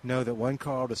 know that one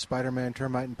call to Spider-Man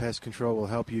Termite and Pest Control will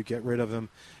help you get rid of them,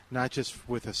 not just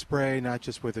with a spray, not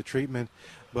just with a treatment,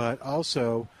 but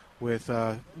also with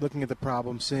looking at the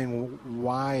problem, seeing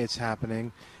why it's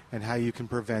happening, and how you can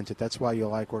prevent it. That's why you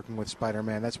like working with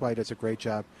Spider-Man. That's why he does a great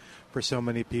job for so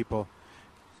many people.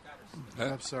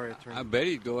 I'm sorry, Attorney. I bet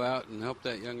he'd go out and help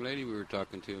that young lady we were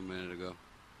talking to a minute ago.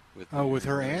 With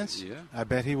her ants? Yeah. I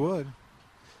bet he would.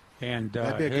 And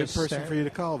that'd be a good person for you to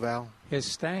call, Val. His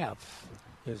staff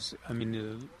is,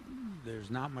 there's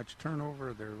not much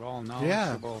turnover. They're all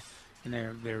knowledgeable, and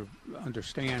they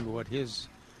understand what his,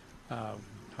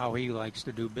 how he likes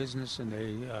to do business, and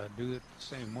they do it the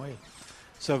same way.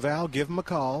 So, Val, give him a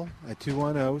call at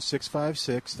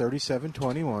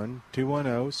 210-656-3721,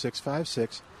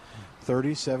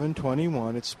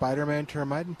 210-656-3721. It's Spider-Man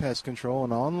Termite and Pest Control,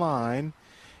 and online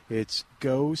it's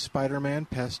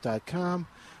GoSpidermanPest.com,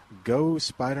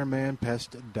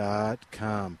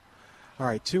 GoSpidermanPest.com. All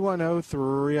right,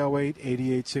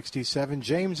 210-308-8867.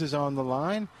 James is on the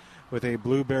line with a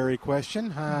blueberry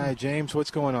question. Hi, James.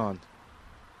 What's going on?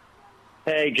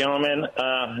 Hey, gentlemen.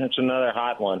 It's another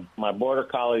hot one. My border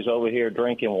collie's over here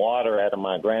drinking water out of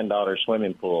my granddaughter's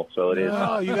swimming pool, so it is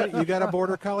hot. You got a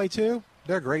border collie, too?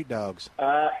 They're great dogs.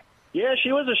 Yeah,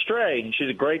 she was a stray. She's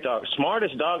a great dog.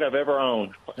 Smartest dog I've ever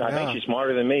owned. I think she's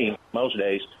smarter than me most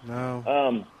days.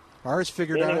 No. Ours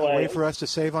figured out a way for us to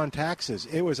save on taxes.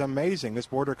 It was amazing, this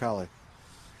border collie.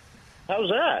 How's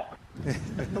that?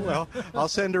 Well, I'll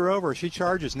send her over. She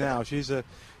charges now.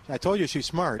 I told you she's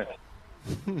smart.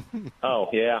 Oh,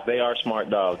 yeah, they are smart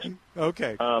dogs.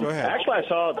 Okay, go ahead. Actually, I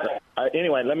saw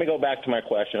anyway, let me go back to my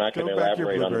question. I can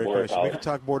elaborate on the border collie. We can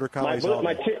talk border collies all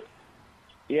day.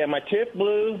 My Tip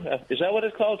Blue, is that what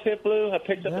it's called, Tip Blue? I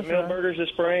picked up at Millburgers this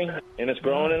spring, and it's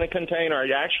growing in a container. I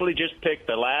actually just picked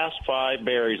the last 5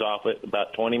 berries off it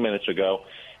about 20 minutes ago,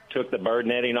 took the bird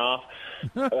netting off.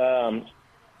 Because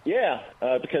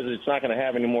it's not going to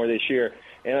have any more this year.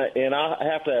 And I'll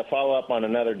have to follow up on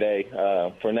another day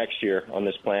for next year on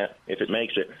this plant, if it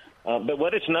makes it. But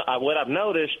what I've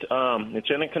noticed, it's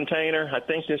in a container. I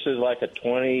think this is like a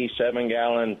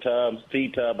 27-gallon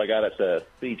feed tub I got at the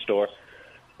feed store,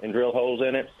 and drill holes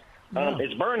in it.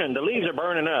 It's burning. The leaves are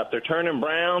burning up. They're turning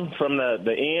brown from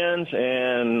the ends,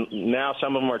 and now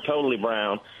some of them are totally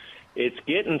brown. It's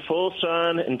getting full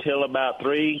sun until about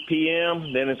 3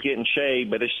 p.m., then it's getting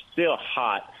shade, but it's still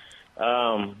hot.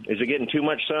 Is it getting too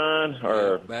much sun,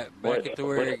 or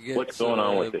what's going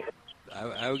on with it?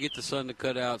 I would get the sun to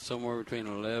cut out somewhere between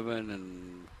 11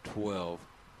 and 12,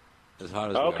 as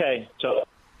hot as okay, so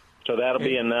that'll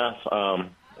be enough.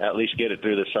 At least get it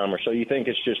through the summer. So you think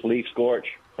it's just leaf scorch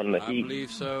from the heat? I believe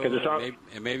so.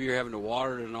 And maybe you're having to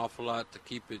water it an awful lot to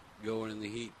keep it going in the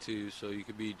heat, too, so you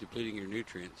could be depleting your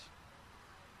nutrients.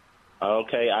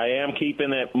 Okay, I am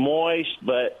keeping it moist,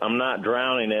 but I'm not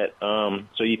drowning it.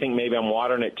 So you think maybe I'm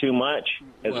watering it too much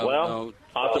as well? No,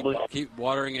 possibly? Keep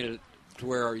watering it to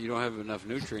where you don't have enough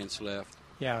nutrients left.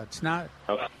 Yeah, it's not.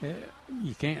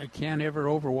 You can't ever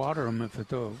overwater them if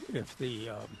the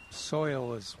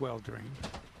soil is well drained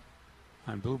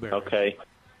on blueberries. Okay.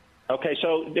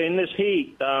 So in this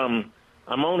heat, I'm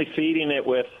only feeding it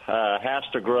with has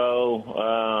to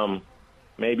grow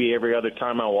maybe every other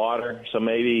time I water. So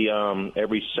maybe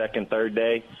every second, third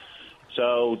day.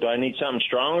 So do I need something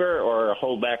stronger or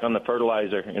hold back on the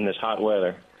fertilizer in this hot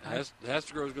weather? Has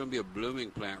to grow is going to be a blooming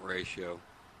plant ratio.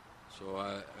 So,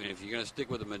 I mean, if you're going to stick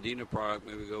with a Medina product,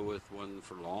 maybe go with one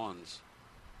for lawns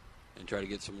and try to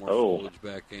get some more foliage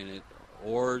back in it.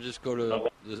 Or just go to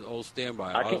the old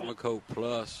standby, Osmocote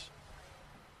Plus.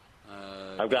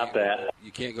 I've got that.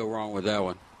 You can't go wrong with that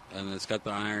one. And it's got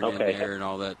the iron in there and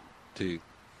all that, too.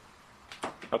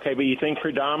 Okay, but you think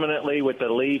predominantly with the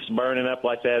leaves burning up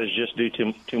like that is just due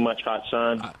to too much hot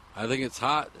sun? I think it's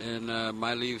hot, and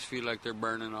my leaves feel like they're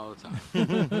burning all the time.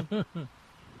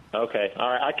 Okay, all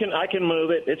right. I can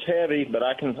move it. It's heavy, but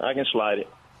I can slide it.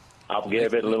 I'll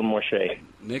give it a little more shade.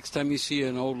 Next time you see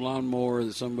an old lawnmower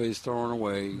that somebody's throwing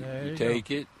away, you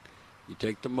take it, you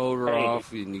take the motor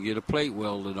off, and you get a plate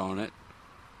welded on it,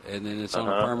 and then it's on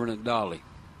a permanent dolly.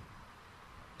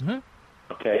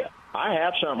 Okay. I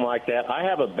have something like that. I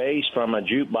have a base from a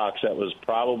jukebox that was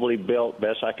probably built,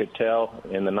 best I could tell,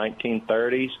 in the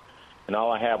 1930s, and all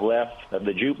I have left of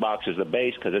the jukebox is the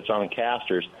base because it's on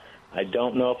casters. I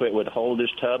don't know if it would hold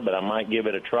this tub, but I might give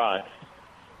it a try.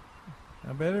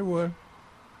 I bet it would.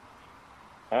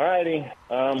 All righty.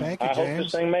 Thank you, I hope James.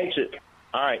 this thing makes it.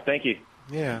 All right, thank you.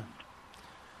 Yeah.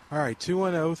 All right,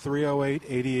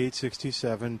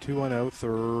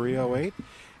 210-308-8867,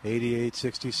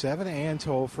 210-308-8867, and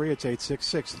toll-free, it's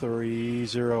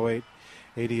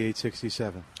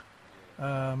 866-308-8867.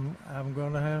 I'm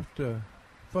going to have to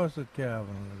fuss at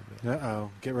Calvin a little bit.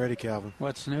 Uh-oh. Get ready, Calvin.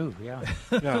 What's new? Yeah.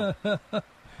 No.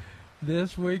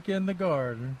 This week in the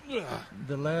garden,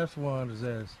 the last one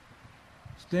says,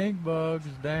 stink bugs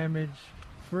damage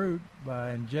fruit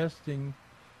by ingesting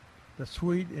the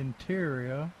sweet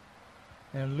interior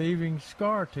and leaving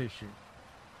scar tissue.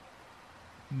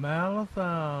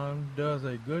 Malathion does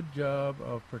a good job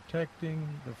of protecting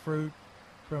the fruit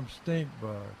from stink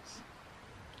bugs.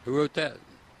 Who wrote that?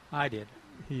 I did.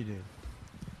 He did.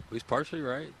 He's partially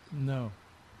right. No.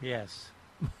 Yes.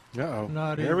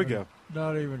 Uh-oh. Here we go.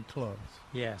 Not even close.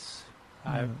 Yes.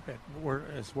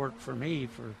 It's worked for me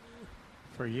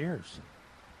for years.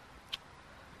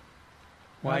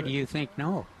 Why do you think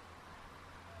no?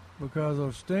 Because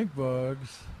of stink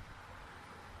bugs,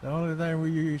 the only thing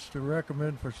we used to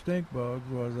recommend for stink bugs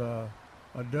was a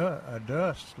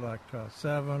dust like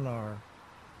 7 or.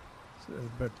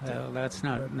 But that's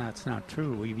not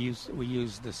true. We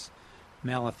used this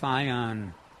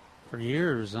malathion for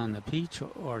years on the peach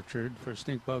orchard for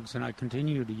stink bugs, and I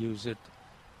continue to use it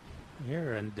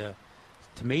here. And to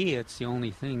me, it's the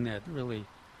only thing that really.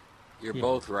 You're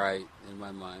both right in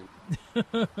my mind.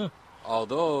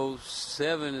 Although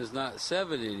 7 is not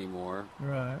 7 anymore,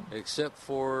 right? Except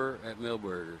for at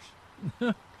Millburgers.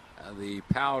 The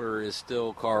powder is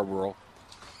still Carbaryl,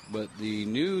 but the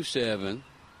new 7,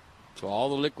 so all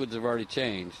the liquids have already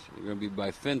changed. They're going to be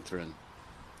bifenthrin.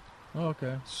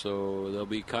 Okay. So they'll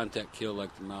be contact kill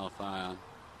like the malathion.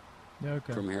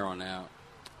 Okay. From here on out.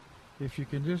 If you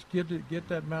can just get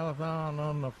that malathion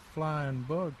on the flying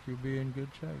bugs, you'll be in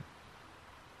good shape.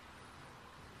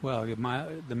 Well, the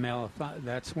malathion,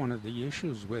 that's one of the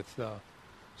issues with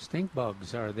stink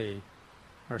bugs. They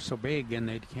are so big and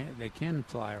they can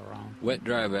fly around. Wet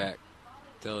dry back,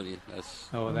 telling you. That's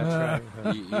right.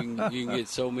 you can get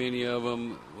so many of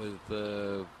them with,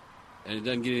 and it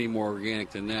doesn't get any more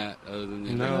organic than that. Other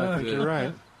than I think you're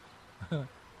right.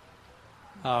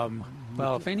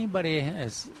 Well, if anybody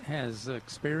has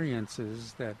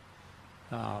experiences that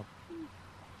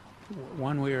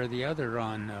one way or the other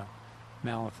on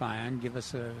malathion, give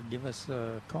us a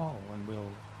call and we'll.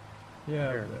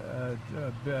 Yeah,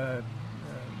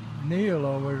 Neil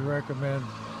always recommends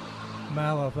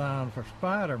malathion for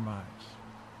spider mites.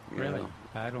 Really?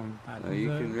 I don't. You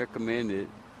can recommend it.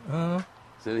 Huh?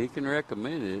 So he can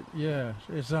recommend it. Yeah,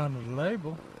 it's on the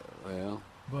label. Well.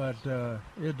 But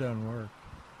it doesn't work.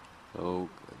 So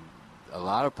a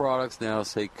lot of products now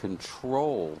say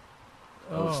control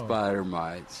of spider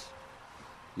mites.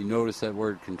 You notice that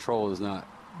word control does not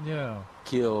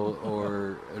kill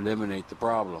or eliminate the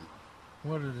problem.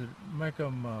 What does it make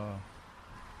them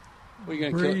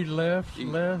breed less?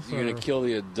 You're going to kill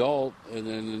the adult, and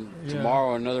then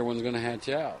tomorrow another one's going to hatch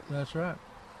out. That's right.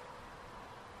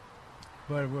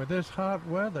 But with this hot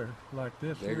weather like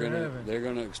this they're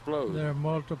going to explode. They're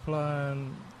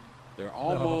multiplying. They're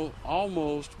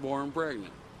almost born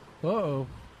pregnant. Uh-oh.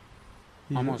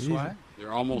 Almost what?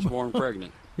 They're almost born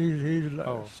pregnant. He's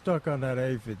stuck on that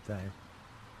aphid thing.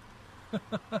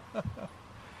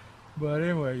 But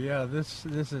anyway, yeah, this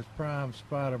is prime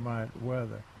spider mite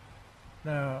weather.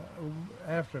 Now,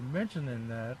 after mentioning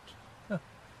that,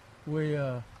 we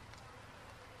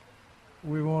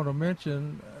want to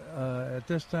mention at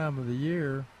this time of the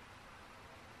year,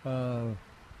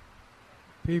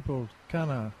 people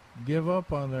kind of give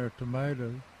up on their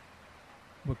tomatoes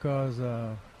because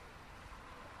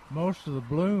most of the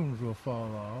blooms will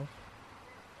fall off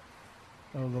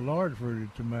of the large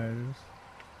fruited tomatoes.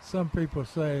 Some people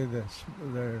say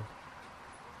that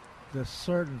the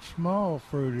certain small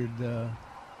fruited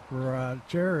variety,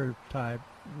 cherry type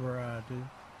variety,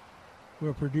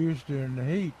 were produced during the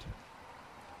heat.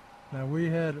 Now we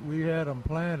had them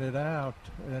planted out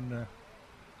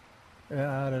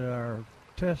out at our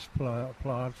test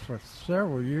plots for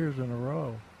several years in a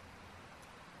row,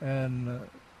 and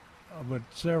with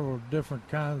several different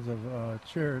kinds of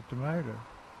cherry tomatoes,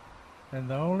 and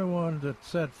the only one that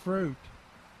set fruit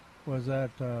was that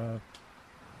the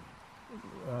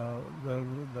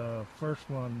first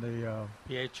one, the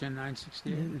PHN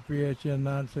 968. PHN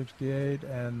 968,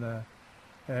 and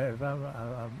if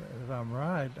I'm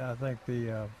right, I think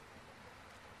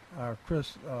our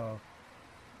Chris,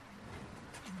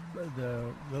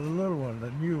 the little one,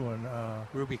 the new one,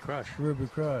 Ruby Crush. Ruby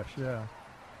Crush, yeah.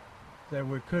 That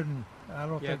we couldn't. I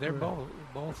don't. Yeah, think they're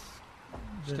both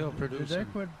still producing. Did they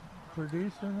quit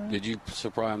producing that? Did you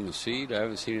supply them the seed? I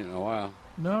haven't seen it in a while.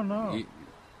 No.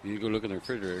 You go look in the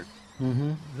refrigerator.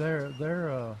 Mm-hmm.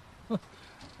 They're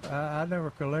I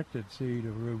never collected seed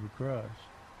of Ruby Crush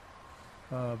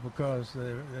because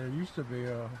there used to be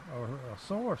a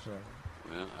source of it.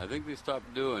 Well, I think they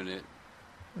stopped doing it.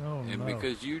 Oh, and no.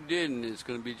 because you didn't, it's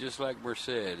going to be just like Merced.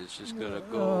 It's just going to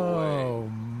go away. Oh,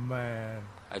 man.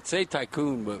 I'd say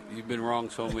Tycoon, but you've been wrong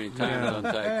so many times on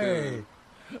Tycoon.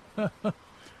 Hey.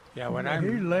 Yeah, when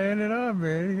he's laying it on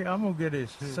me. I'm going to get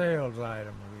his sales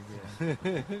item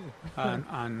again.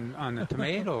 on the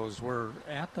tomatoes, we're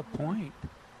at the point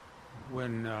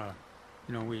when,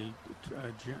 we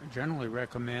generally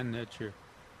recommend that you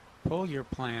pull your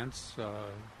plants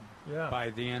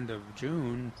by the end of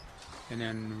June and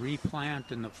then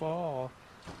replant in the fall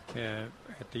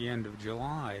at the end of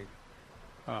July.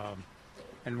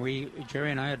 And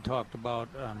Jerry and I had talked about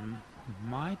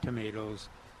my tomatoes.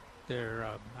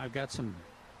 I've got some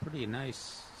pretty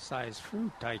nice sized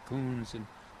fruit, Tycoons and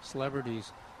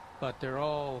Celebrities, but they're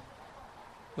all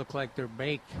look like they're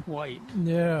baked white.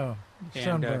 Yeah, And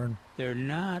sunburn. they're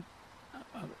not.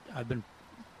 I've been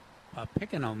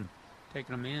picking them,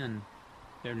 taking them in.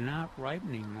 They're not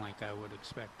ripening like I would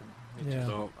expect them.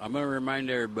 So I'm going to remind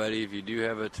everybody, if you do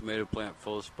have a tomato plant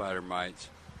full of spider mites,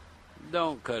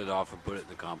 don't cut it off and put it in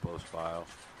the compost pile.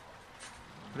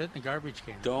 Put it in the garbage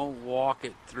can. Don't walk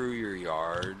it through your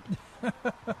yard.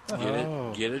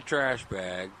 Get a trash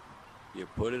bag. You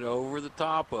put it over the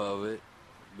top of it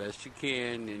best you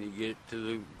can, and you get it to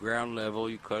the ground level.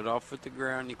 You cut it off at the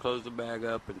ground. You close the bag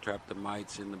up and trap the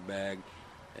mites in the bag,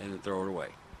 and then throw it away.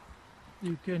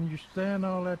 Can you stand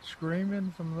all that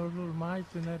screaming from those little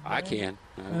mites in that bag? I can.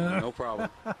 No problem.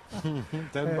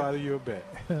 Doesn't bother you a bit.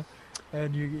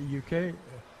 And you can't.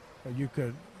 You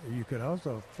could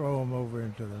also throw them over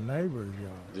into the neighbor's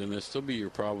yard. Then there'll still be your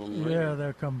problem. Yeah,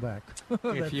 they'll come back.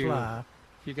 If fly.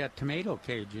 If you got tomato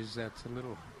cages,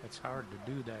 it's hard to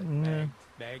do that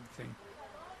bag thing.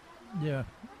 Yeah,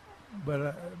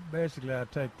 but basically I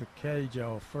take the cage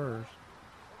off first,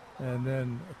 and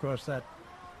then of course that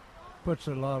puts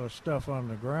a lot of stuff on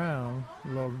the ground,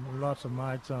 lots of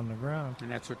mites on the ground. And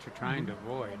that's what you're trying to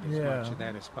avoid, as much of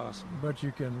that as possible. But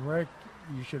you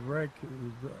should rake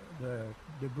the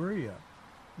debris up,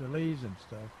 the leaves and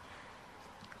stuff,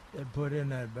 and put in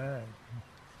that bag.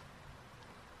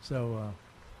 So,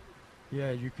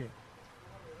 you can,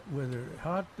 with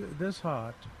it this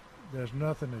hot, there's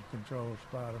nothing that controls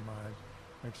spider mites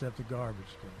except the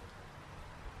garbage can.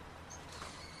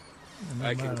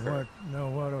 I concur.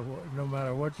 No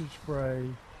matter what you spray,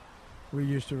 we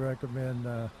used to recommend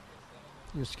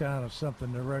just kind of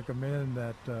something to recommend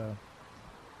that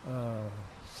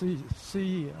seaweed.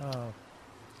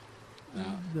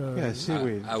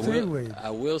 Seaweed. I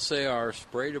will say our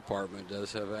spray department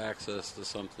does have access to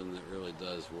something that really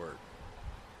does work.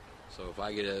 So if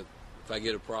I get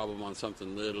a problem on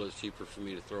something little, it's cheaper for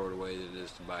me to throw it away than it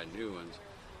is to buy new ones.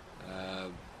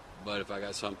 But if I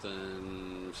got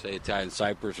something, say Italian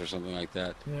cypress or something like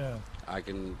that, I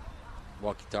can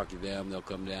walkie-talkie them. They'll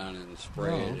come down and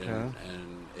spray it,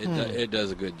 and it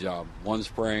does a good job. One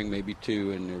spraying, maybe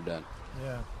two, and they're done.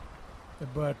 Yeah.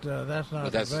 But that's not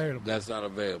available. That's not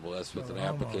available. That's with So an the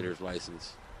homeowner. applicator's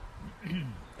license.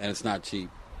 And it's not cheap.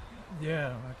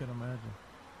 Yeah, I can imagine.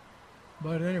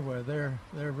 But anyway, they're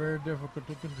very difficult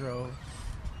to control.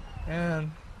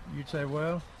 And you'd say,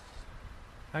 well,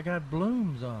 I got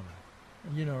blooms on them.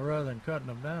 You know, rather than cutting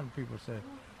them down, people say,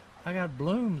 I got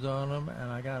blooms on them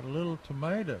and I got little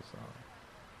tomatoes on them.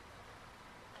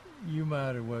 You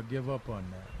might as well give up on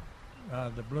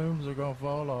that. The blooms are going to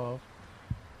fall off,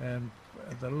 and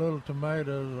the little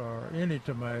tomatoes or any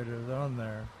tomatoes on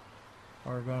there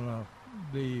are going to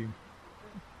be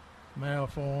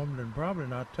malformed and probably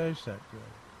not taste that good.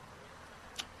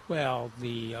 Well,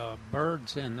 the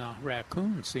birds and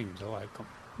raccoons seem to like them.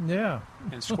 Yeah.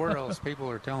 And squirrels, people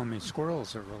are telling me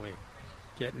squirrels are really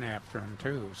getting after them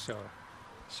too. So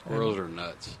Squirrels are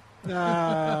nuts. But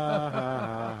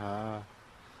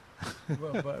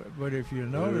if you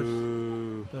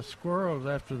notice, the squirrels,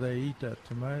 after they eat that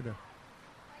tomato,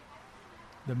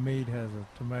 the meat has a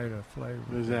tomato flavor.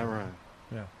 Is that right?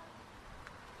 Yeah.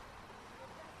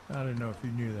 I didn't know if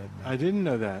you knew that. I didn't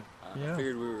know that. I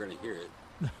figured we were going to hear it.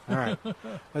 All right.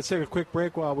 Let's take a quick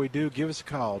break. While we do, give us a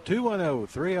call.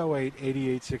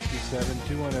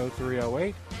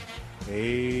 210-308-8867.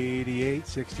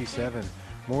 210-308-8867.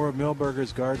 More of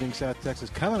Millburgers Gardening South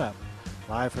Texas coming up.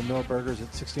 Live from Millburgers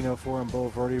at 1604 on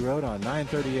Boulevardy Road on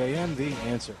 9:30 a.m. The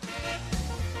Answer.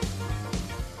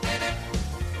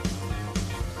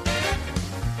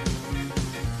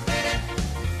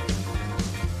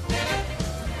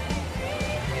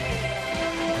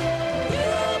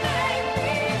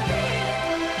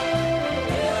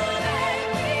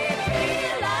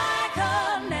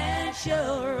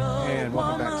 And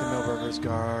welcome back to Millburgers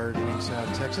Gardening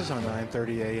South Texas on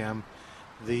 9:30 a.m.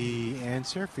 The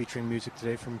Answer, featuring music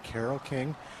today from Carole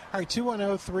King. All right,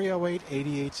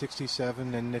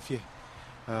 210-308-8867. And if you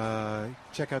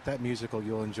check out that musical,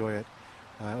 you'll enjoy it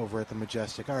over at the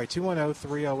Majestic. All right,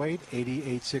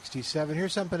 210-308-8867.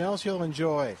 Here's something else you'll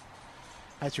enjoy.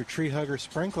 That's your Tree Hugger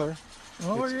Sprinkler.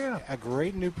 Oh, It's yeah. a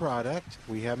great new product.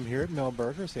 We have them here at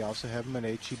Millburgers. They also have them at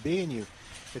H-E-B. And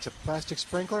it's a plastic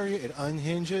sprinkler. It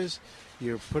unhinges.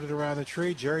 You put it around the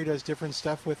tree. Jerry does different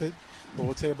stuff with it, but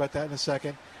we'll tell you about that in a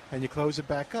second. And you close it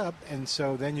back up, and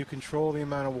so then you control the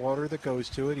amount of water that goes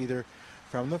to it, either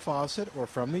from the faucet or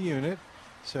from the unit.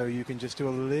 So you can just do a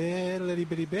little itty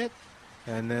bitty bit,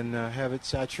 and then have it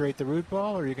saturate the root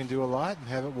ball, or you can do a lot and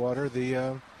have it water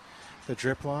the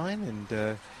drip line.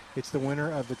 And it's the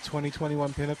winner of the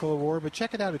 2021 Pinnacle Award. But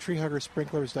check it out at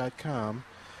treehuggersprinklers.com.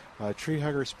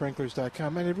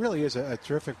 Treehuggersprinklers.com, and it really is a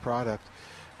terrific product.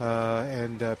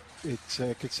 And it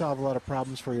could solve a lot of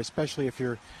problems for you, especially if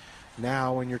you're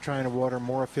now when you're trying to water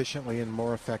more efficiently and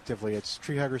more effectively. It's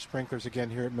Tree Hugger Sprinklers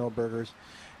again here at Millburgers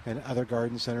and other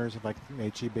garden centers like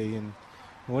H-E-B. And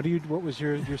what was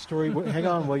your story? Hang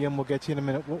on, William. We'll get to you in a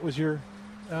minute. What was your?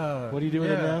 What are you doing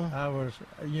now? I was,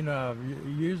 I've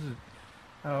used it.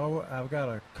 I've got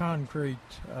a concrete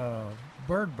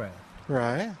bird bath.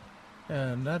 Right.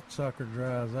 And that sucker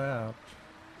dries out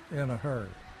in a hurry.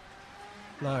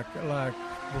 Like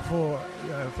before,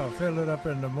 if I fill it up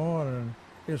in the morning,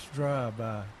 it's dry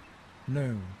by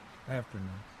afternoon.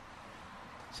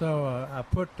 So I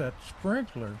put that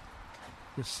sprinkler,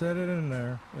 just set it in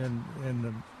there in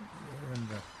the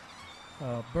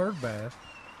bird bath,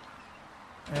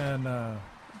 and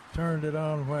turned it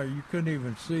on where you couldn't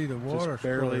even see the water. Just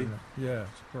barely. Yeah,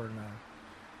 spurting out.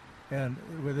 And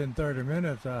within 30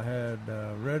 minutes, I had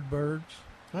red birds.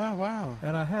 Oh wow!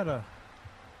 And I had a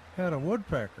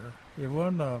woodpecker. It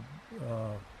wasn't a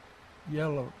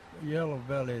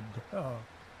yellow-bellied.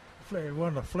 It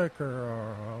wasn't a flicker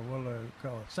or what do they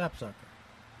call it, sapsucker.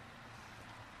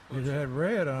 It had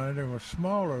red on it. It was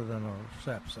smaller than a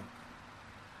sapsucker.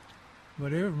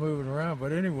 But it was moving around.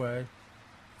 But anyway,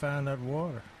 found that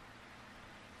water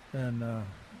and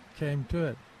came to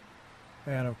it.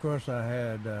 And of course, I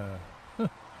had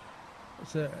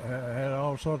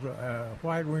all sorts of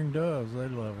white-winged doves. They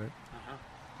love it.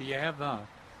 Do you have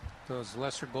those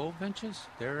lesser goldfinches?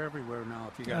 They're everywhere now.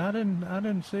 If you got, I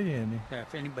didn't see any. Yeah,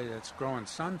 if anybody that's growing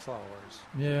sunflowers,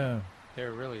 yeah,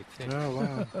 they're really thick. Oh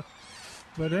wow!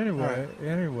 But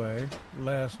anyway,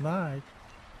 last night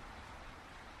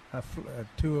at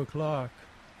 2:00,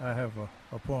 I have an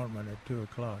appointment at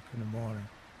 2:00 in the morning.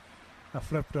 I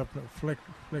flicked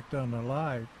on the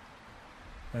light,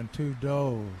 and 2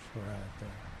 does were out there.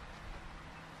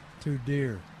 2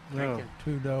 deer. No.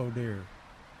 2 doe deer.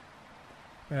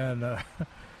 And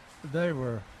they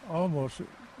were almost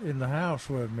in the house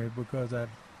with me because that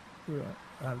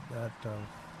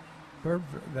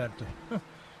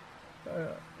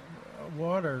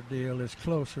water deal is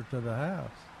closer to the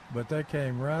house. but they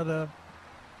came right up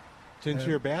into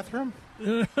your bathroom.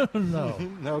 No.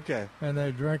 Okay. And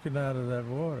they're drinking out of that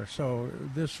water. So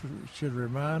this should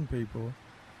remind people,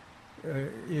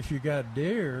 if you got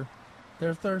deer,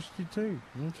 they're thirsty too.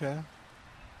 Okay.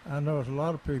 I know a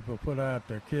lot of people put out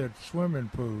their kids' swimming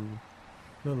pool,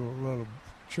 little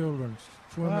children's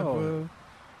swimming pool,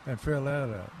 and fill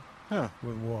that up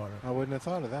with water. I wouldn't have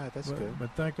thought of that. That's good.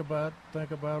 But think about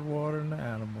water and the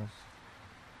animals.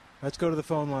 Let's go to the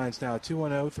phone lines now,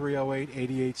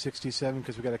 210-308-8867,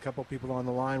 because we've got a couple people on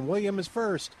the line. William is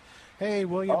first. Hey,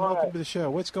 William, welcome to the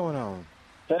show. What's going on?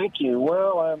 Thank you.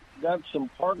 Well, I've got some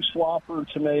Park Swapper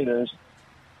tomatoes,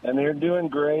 and they're doing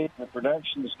great. The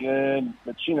production's good,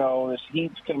 but, this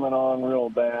heat's coming on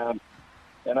real bad.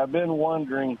 And I've been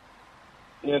wondering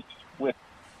if, with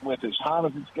as hot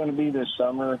as it's going to be this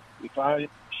summer, if I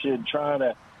should try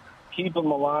to keep them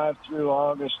alive through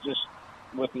August just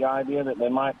with the idea that they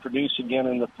might produce again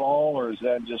in the fall, or is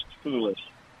that just foolish?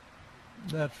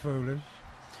 That's foolish.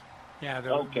 Yeah.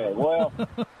 Okay. Well,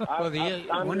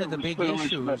 one of the big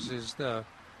issues is the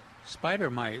spider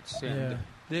mites, and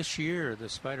this year the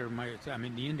spider mites. I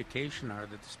mean, the indication are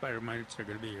that the spider mites are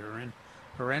going to be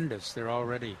horrendous. They're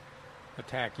already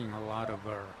attacking a lot of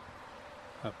our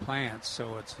plants,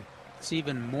 so it's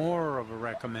even more of a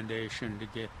recommendation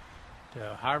to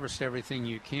harvest everything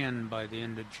you can by the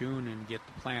end of June and get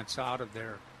the plants out of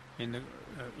there in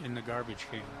the garbage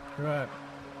can. Right.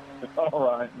 All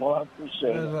right. Well, I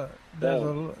appreciate it.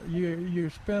 You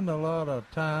spend a lot of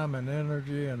time and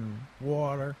energy and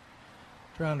water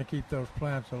trying to keep those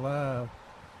plants alive,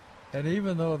 and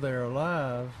even though they're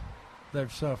alive,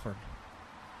 they've suffered,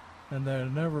 and they'll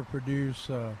never produce.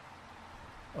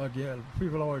 Again,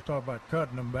 people always talk about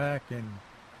cutting them back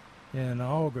in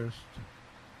August.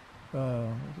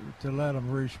 To let them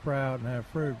resprout and have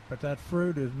fruit, but that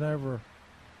fruit is never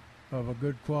of a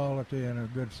good quality and a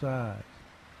good size.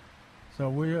 So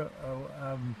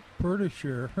I'm pretty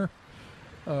sure,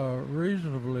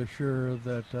 reasonably sure,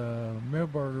 that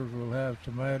Milberger's will have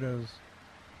tomatoes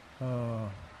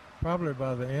probably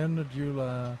by the end of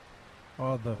July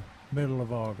or the middle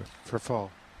of August. For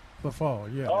fall. For fall,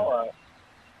 yeah. All right.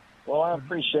 Well, I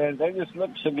appreciate it. They just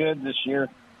look so good this year.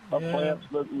 Our plants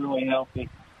look really healthy.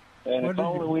 And if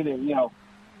only we didn't,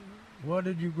 What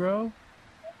did you grow?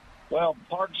 Well,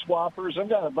 Park Swappers. I've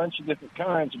got a bunch of different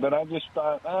kinds, but I just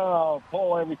thought, I'll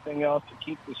pull everything else to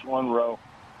keep this one row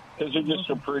because they're just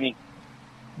so pretty.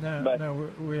 Now,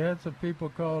 we had some people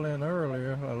call in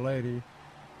earlier, a lady,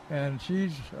 and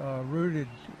she's rooting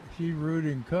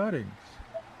cuttings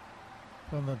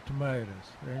from the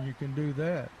tomatoes, and you can do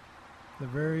that. They're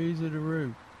very easy to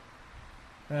root.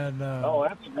 And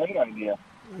that's a great idea.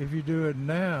 If you do it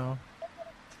now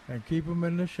and keep them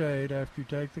in the shade after you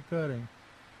take the cutting,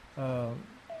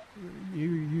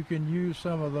 you can use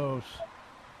some of those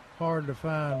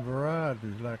hard-to-find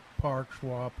varieties like Park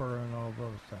Swapper and all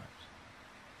those types.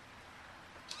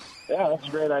 Yeah, that's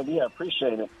a great idea. I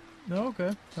appreciate it.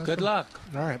 Okay. Good luck.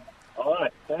 All right. All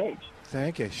right. Thanks.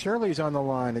 Thank you. Shirley's on the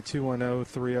line at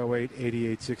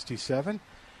 210-308-8867.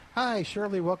 Hi,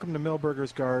 Shirley. Welcome to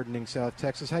Milberger's Gardening, South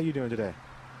Texas. How you doing today?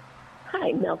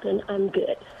 Hi, Milton. I'm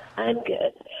good.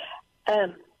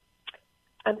 I'm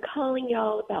calling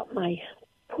y'all about my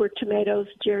poor tomatoes.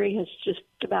 Jerry has just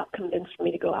about convinced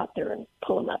me to go out there and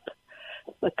pull them up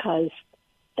because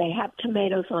they have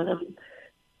tomatoes on them.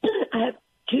 I have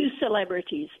two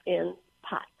celebrities in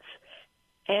pots,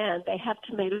 and they have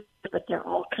tomatoes, but they're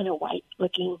all kind of white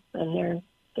looking, and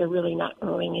they're really not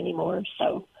growing anymore.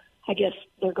 So I guess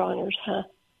they're goners, huh?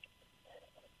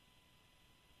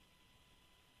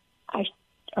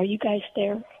 Are you guys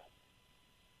there?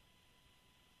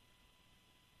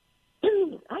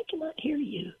 I cannot hear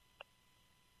you.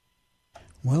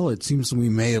 Well, it seems we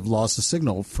may have lost a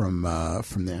signal from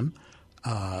them.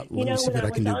 Let me see what I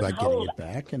can do by getting it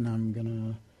back, and I'm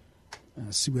going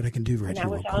to see what I can do right here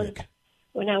real quick.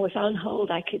 When I was on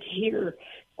hold, I could hear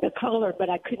the caller, but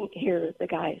I couldn't hear the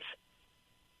guys.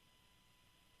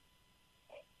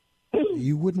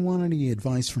 You wouldn't want any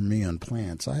advice from me on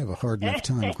plants. I have a hard enough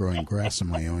time growing grass in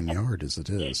my own yard as it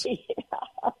is. Yeah,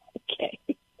 okay.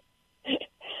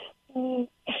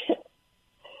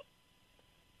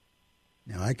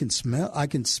 Now I can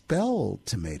spell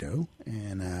tomato,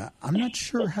 and I'm not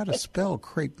sure how to spell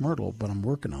crepe myrtle, but I'm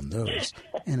working on those,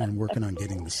 and I'm working on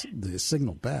getting the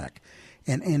signal back.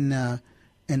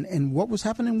 And what was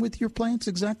happening with your plants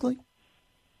exactly?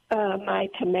 My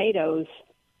tomatoes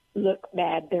look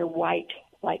bad. They're white,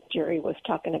 like Jerry was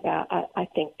talking about. I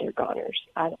think they're goners.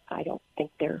 I don't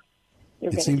think they're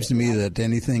It seems to me that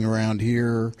anything around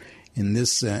here in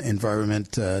this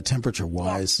environment,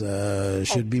 temperature-wise,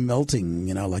 should be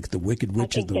melting, like the Wicked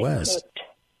Witch of the West. Cooked.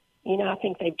 I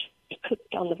think they've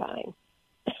cooked on the vine.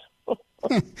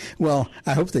 Well,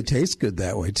 I hope they taste good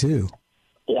that way, too.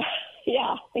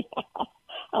 Yeah.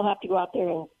 I'll have to go out there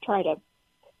and try to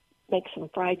make some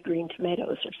fried green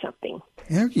tomatoes or something.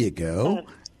 There you go.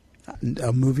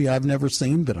 A movie I've never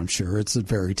seen, but I'm sure it's a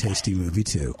very tasty movie,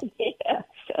 too. Yes.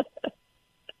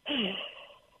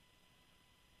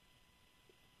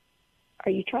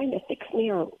 Are you trying to fix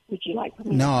me, or would you like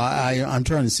me? No, I'm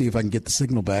trying to see if I can get the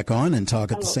signal back on and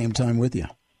talk at the same time with you.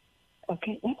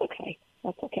 Okay,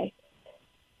 that's okay.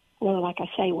 No, like I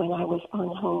say, when I was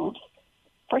on hold,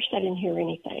 first I didn't hear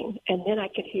anything, and then I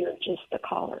could hear just the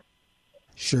caller.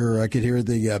 Sure, I could hear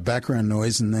the background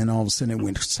noise, and then all of a sudden it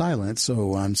went silent,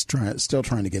 so I'm still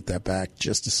trying to get that back.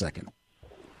 Just a second.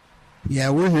 Yeah,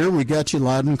 we're here. We got you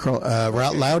loud and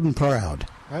proud.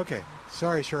 Okay.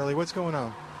 Sorry, Shirley. What's going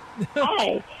on?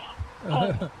 Hi.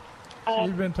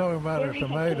 She's been talking about her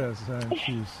tomatoes, and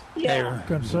she's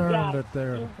concerned that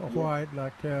they're white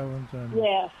like Calvin's,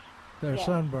 and they're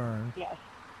sunburned. Yes.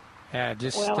 Yeah,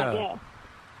 just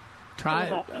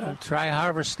try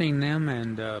harvesting them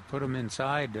and put them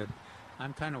inside.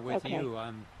 I'm kind of with you.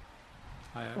 I'm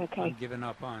giving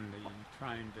up on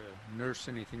trying to nurse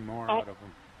anything more out of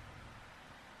them.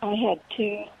 I had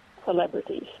 2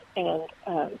 celebrities, and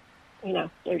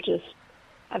they're just.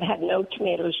 I've had no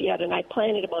tomatoes yet, and I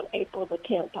planted them on April the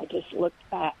 10th. I just looked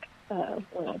back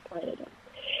when I planted them.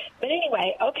 But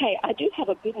anyway, okay, I do have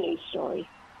a good news story.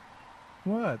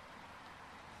 What?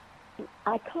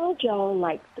 I called y'all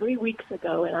like 3 weeks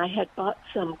ago, and I had bought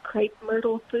some crepe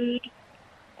myrtle food,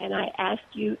 and I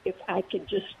asked you if I could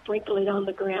just sprinkle it on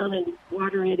the ground and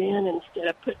water it in instead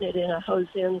of putting it in a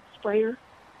hose-in sprayer.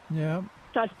 Yeah.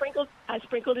 So I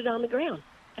sprinkled it on the ground,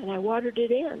 and I watered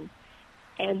it in.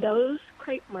 And those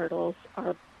crepe myrtles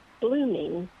are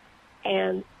blooming,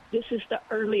 and this is the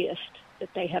earliest that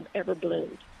they have ever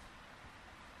bloomed.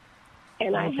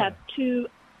 And I have 2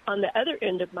 on the other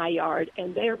end of my yard,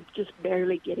 and they're just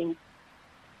barely getting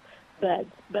buds.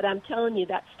 But I'm telling you,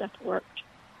 that stuff worked,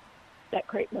 that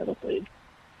crepe myrtle food.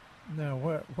 Now,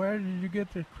 where did you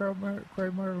get the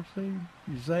crepe myrtle seed?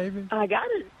 You save it? I got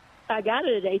it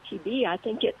at H-E-B. I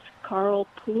think it's Carl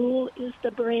Poole is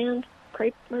the brand,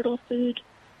 crepe myrtle food.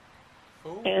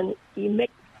 And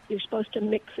you're supposed to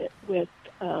mix it with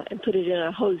and put it in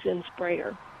a hose-in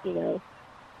sprayer,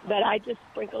 But I just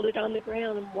sprinkled it on the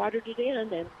ground and watered it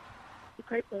in, and the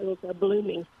crepe myrtles are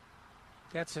blooming.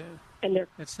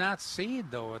 It's not seed,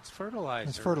 though. It's fertilizer.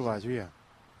 It's fertilizer, yeah.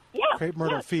 Yeah. Crepe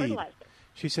myrtle feed. Fertilizer.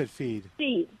 She said feed.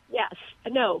 Feed, yes.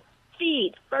 No,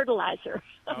 feed, fertilizer.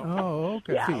 Oh,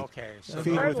 okay. Yeah. Feed. Okay. So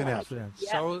feed with an F.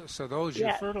 Yes. So those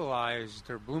you fertilized,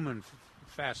 they're blooming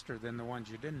faster than the ones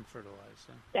you didn't fertilize.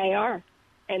 Huh? They are,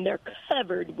 and they're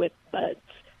covered with buds.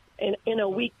 In a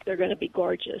week, they're going to be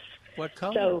gorgeous. What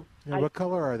color? So what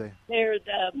color are they? They're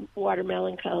the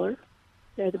watermelon color.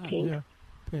 They're the pink. Yeah,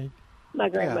 pink. My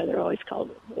grandmother always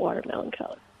called it watermelon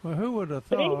color. Well, who would have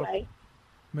thought, anyway,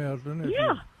 Milton, if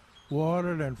you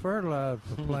watered and fertilized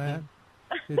the plant,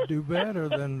 it'd do better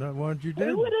than the ones you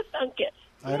didn't? Who would have thunk it?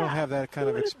 I don't have that kind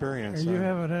of experience. You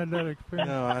haven't had that experience?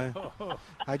 No,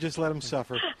 I just let them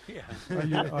suffer.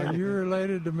 Are you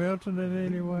related to Milton in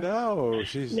any way? No,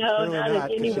 she's no, really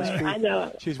not in any way. I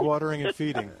know. She's watering and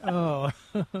feeding. Oh.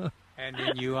 And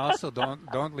then you also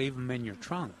don't leave them in your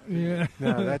trunk. Yeah.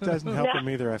 No, that doesn't help them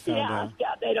either, I found out.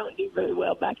 Yeah, they don't do very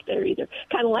well back there either.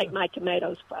 Kind of like my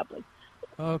tomatoes, probably.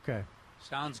 Okay.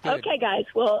 Sounds good. Okay, guys.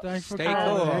 Well, thanks for stay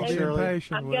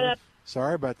calling.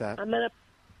 Sorry about that.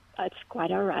 It's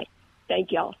quite all right.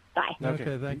 Thank y'all. Bye.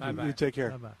 Okay, thank you. You take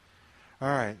care. Bye-bye. All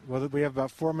right. Well, we have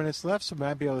about 4 minutes left, so we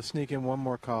might be able to sneak in one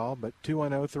more call. But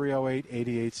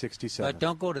 210-308-8867. But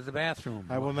don't go to the bathroom.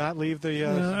 I will not leave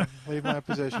the leave my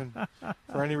position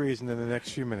for any reason in the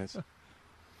next few minutes.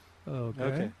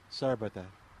 Okay. Sorry about that.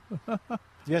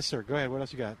 Yes, sir. Go ahead. What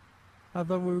else you got? I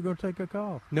thought we were going to take a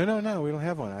call. No. We don't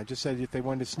have one. I just said if they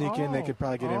wanted to sneak in, they could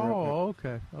probably get in real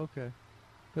quick. Okay.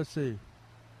 Let's see.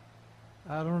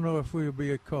 I don't know if we'll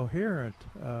be coherent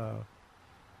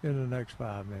in the next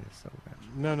 5 minutes.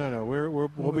 No.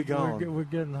 We'll be gone. We're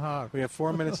getting hot. We have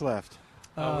 4 minutes left.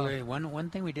 One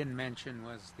thing we didn't mention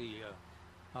was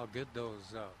how good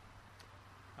those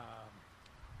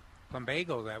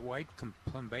plumbago, that white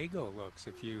plumbago looks.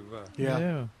 If you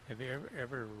have you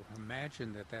ever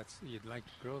imagined you'd like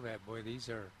to grow that, boy, these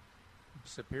are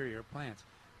superior plants.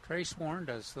 Trace warned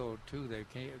us though too. They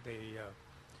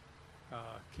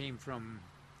came from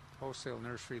wholesale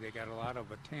nursery. They got a lot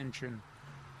of attention,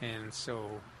 and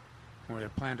so when they're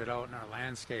planted out in our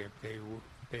landscape, they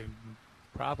they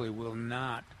probably will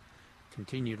not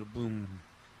continue to bloom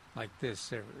like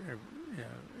this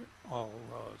all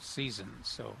season.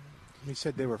 So he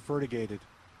said they were fertigated.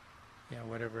 Yeah,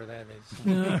 whatever that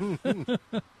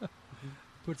is.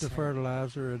 Put the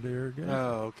fertilizer in the irrigation.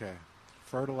 Oh, okay.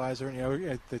 Fertilizer.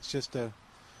 It's just a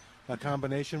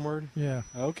combination word. Yeah.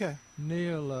 Okay.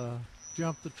 Neil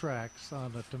jumped the tracks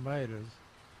on the tomatoes.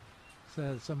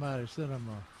 Said somebody sent him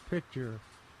a picture,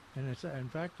 and in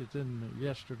fact it's in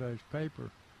yesterday's paper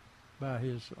by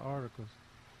his articles.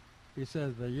 He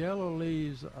says the yellow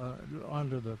leaves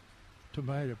under the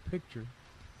tomato picture.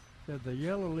 Said the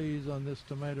yellow leaves on this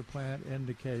tomato plant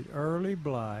indicate early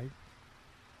blight,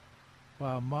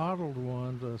 while mottled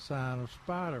ones are a sign of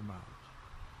spider mites.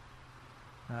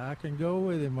 Now, I can go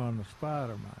with him on the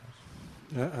spider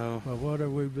mites. Uh-oh. But what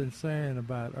have we been saying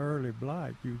about early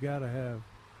blight? You've got to have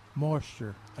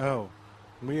moisture. Oh,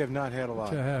 we have not had a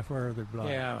lot. To have early blight.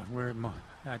 Yeah,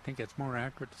 I think it's more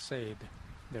accurate to say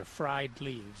they're fried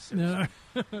leaves. No.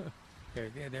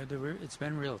 It's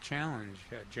been a real challenge.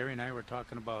 Jerry and I were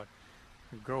talking about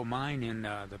grow mine in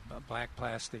the black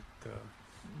plastic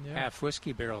half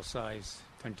whiskey barrel size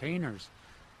containers,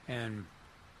 and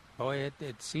boy,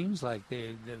 it seems like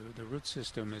the root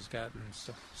system has gotten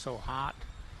so hot,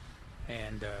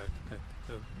 and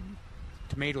the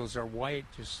tomatoes are white,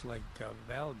 just like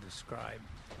Val described.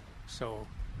 So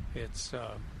it's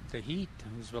the heat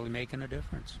is really making a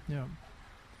difference. Yeah.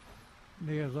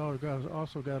 Neil's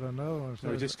also got another one. So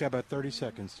we just got about 30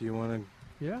 seconds. Do you want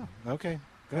to? Yeah. Okay.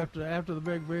 After the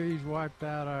big bees wiped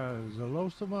out our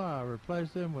Zolosoma, I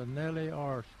replaced them with Nellie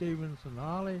R. Stevenson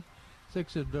Holly.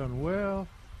 6 have done well,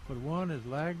 but 1 is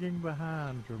lagging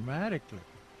behind dramatically.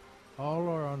 All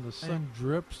are on the same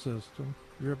drip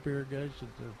irrigation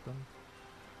system.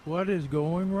 What is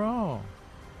going wrong?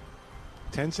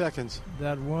 10 seconds.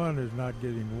 That 1 is not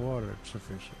getting water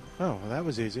sufficient. Oh, well, that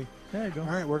was easy. There you go. All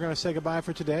right, we're going to say goodbye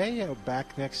for today.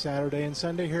 Back next Saturday and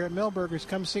Sunday here at Millburgers.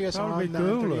 Come see us on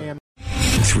 9:30 a.m.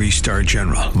 3-star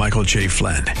General Michael J.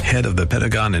 Flynn, head of the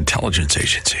Pentagon Intelligence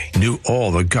Agency, knew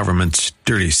all the government's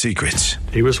dirty secrets.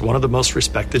 He was one of the most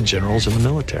respected generals in the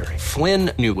military.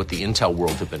 Flynn knew what the intel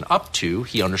world had been up to.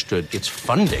 He understood its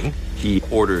funding. He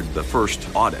ordered the first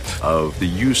audit of the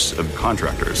use of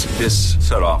contractors. This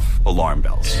set off alarm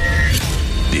bells.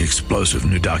 The explosive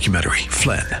new documentary,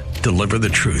 Flynn, Deliver the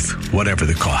Truth, Whatever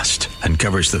the Cost,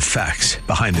 uncovers the facts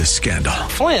behind this scandal.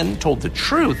 Flynn told the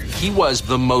truth. He was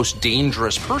the most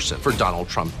dangerous person for Donald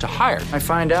Trump to hire. I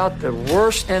find out the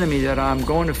worst enemy that I'm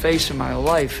going to face in my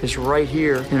life is right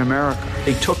here in America.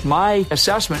 They took my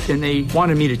assessment and they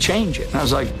wanted me to change it. And I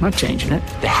was like, I'm not changing it.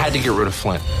 They had to get rid of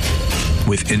Flynn.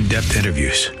 With in-depth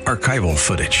interviews, archival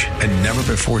footage, and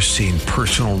never-before-seen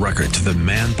personal records of the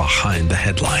man behind the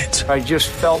headlines. I just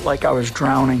felt like I was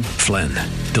drowning. Flynn,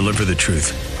 Deliver the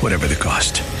Truth, Whatever the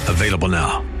Cost. Available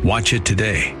now. Watch it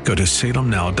today. Go to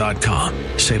salemnow.com.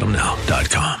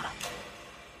 salemnow.com.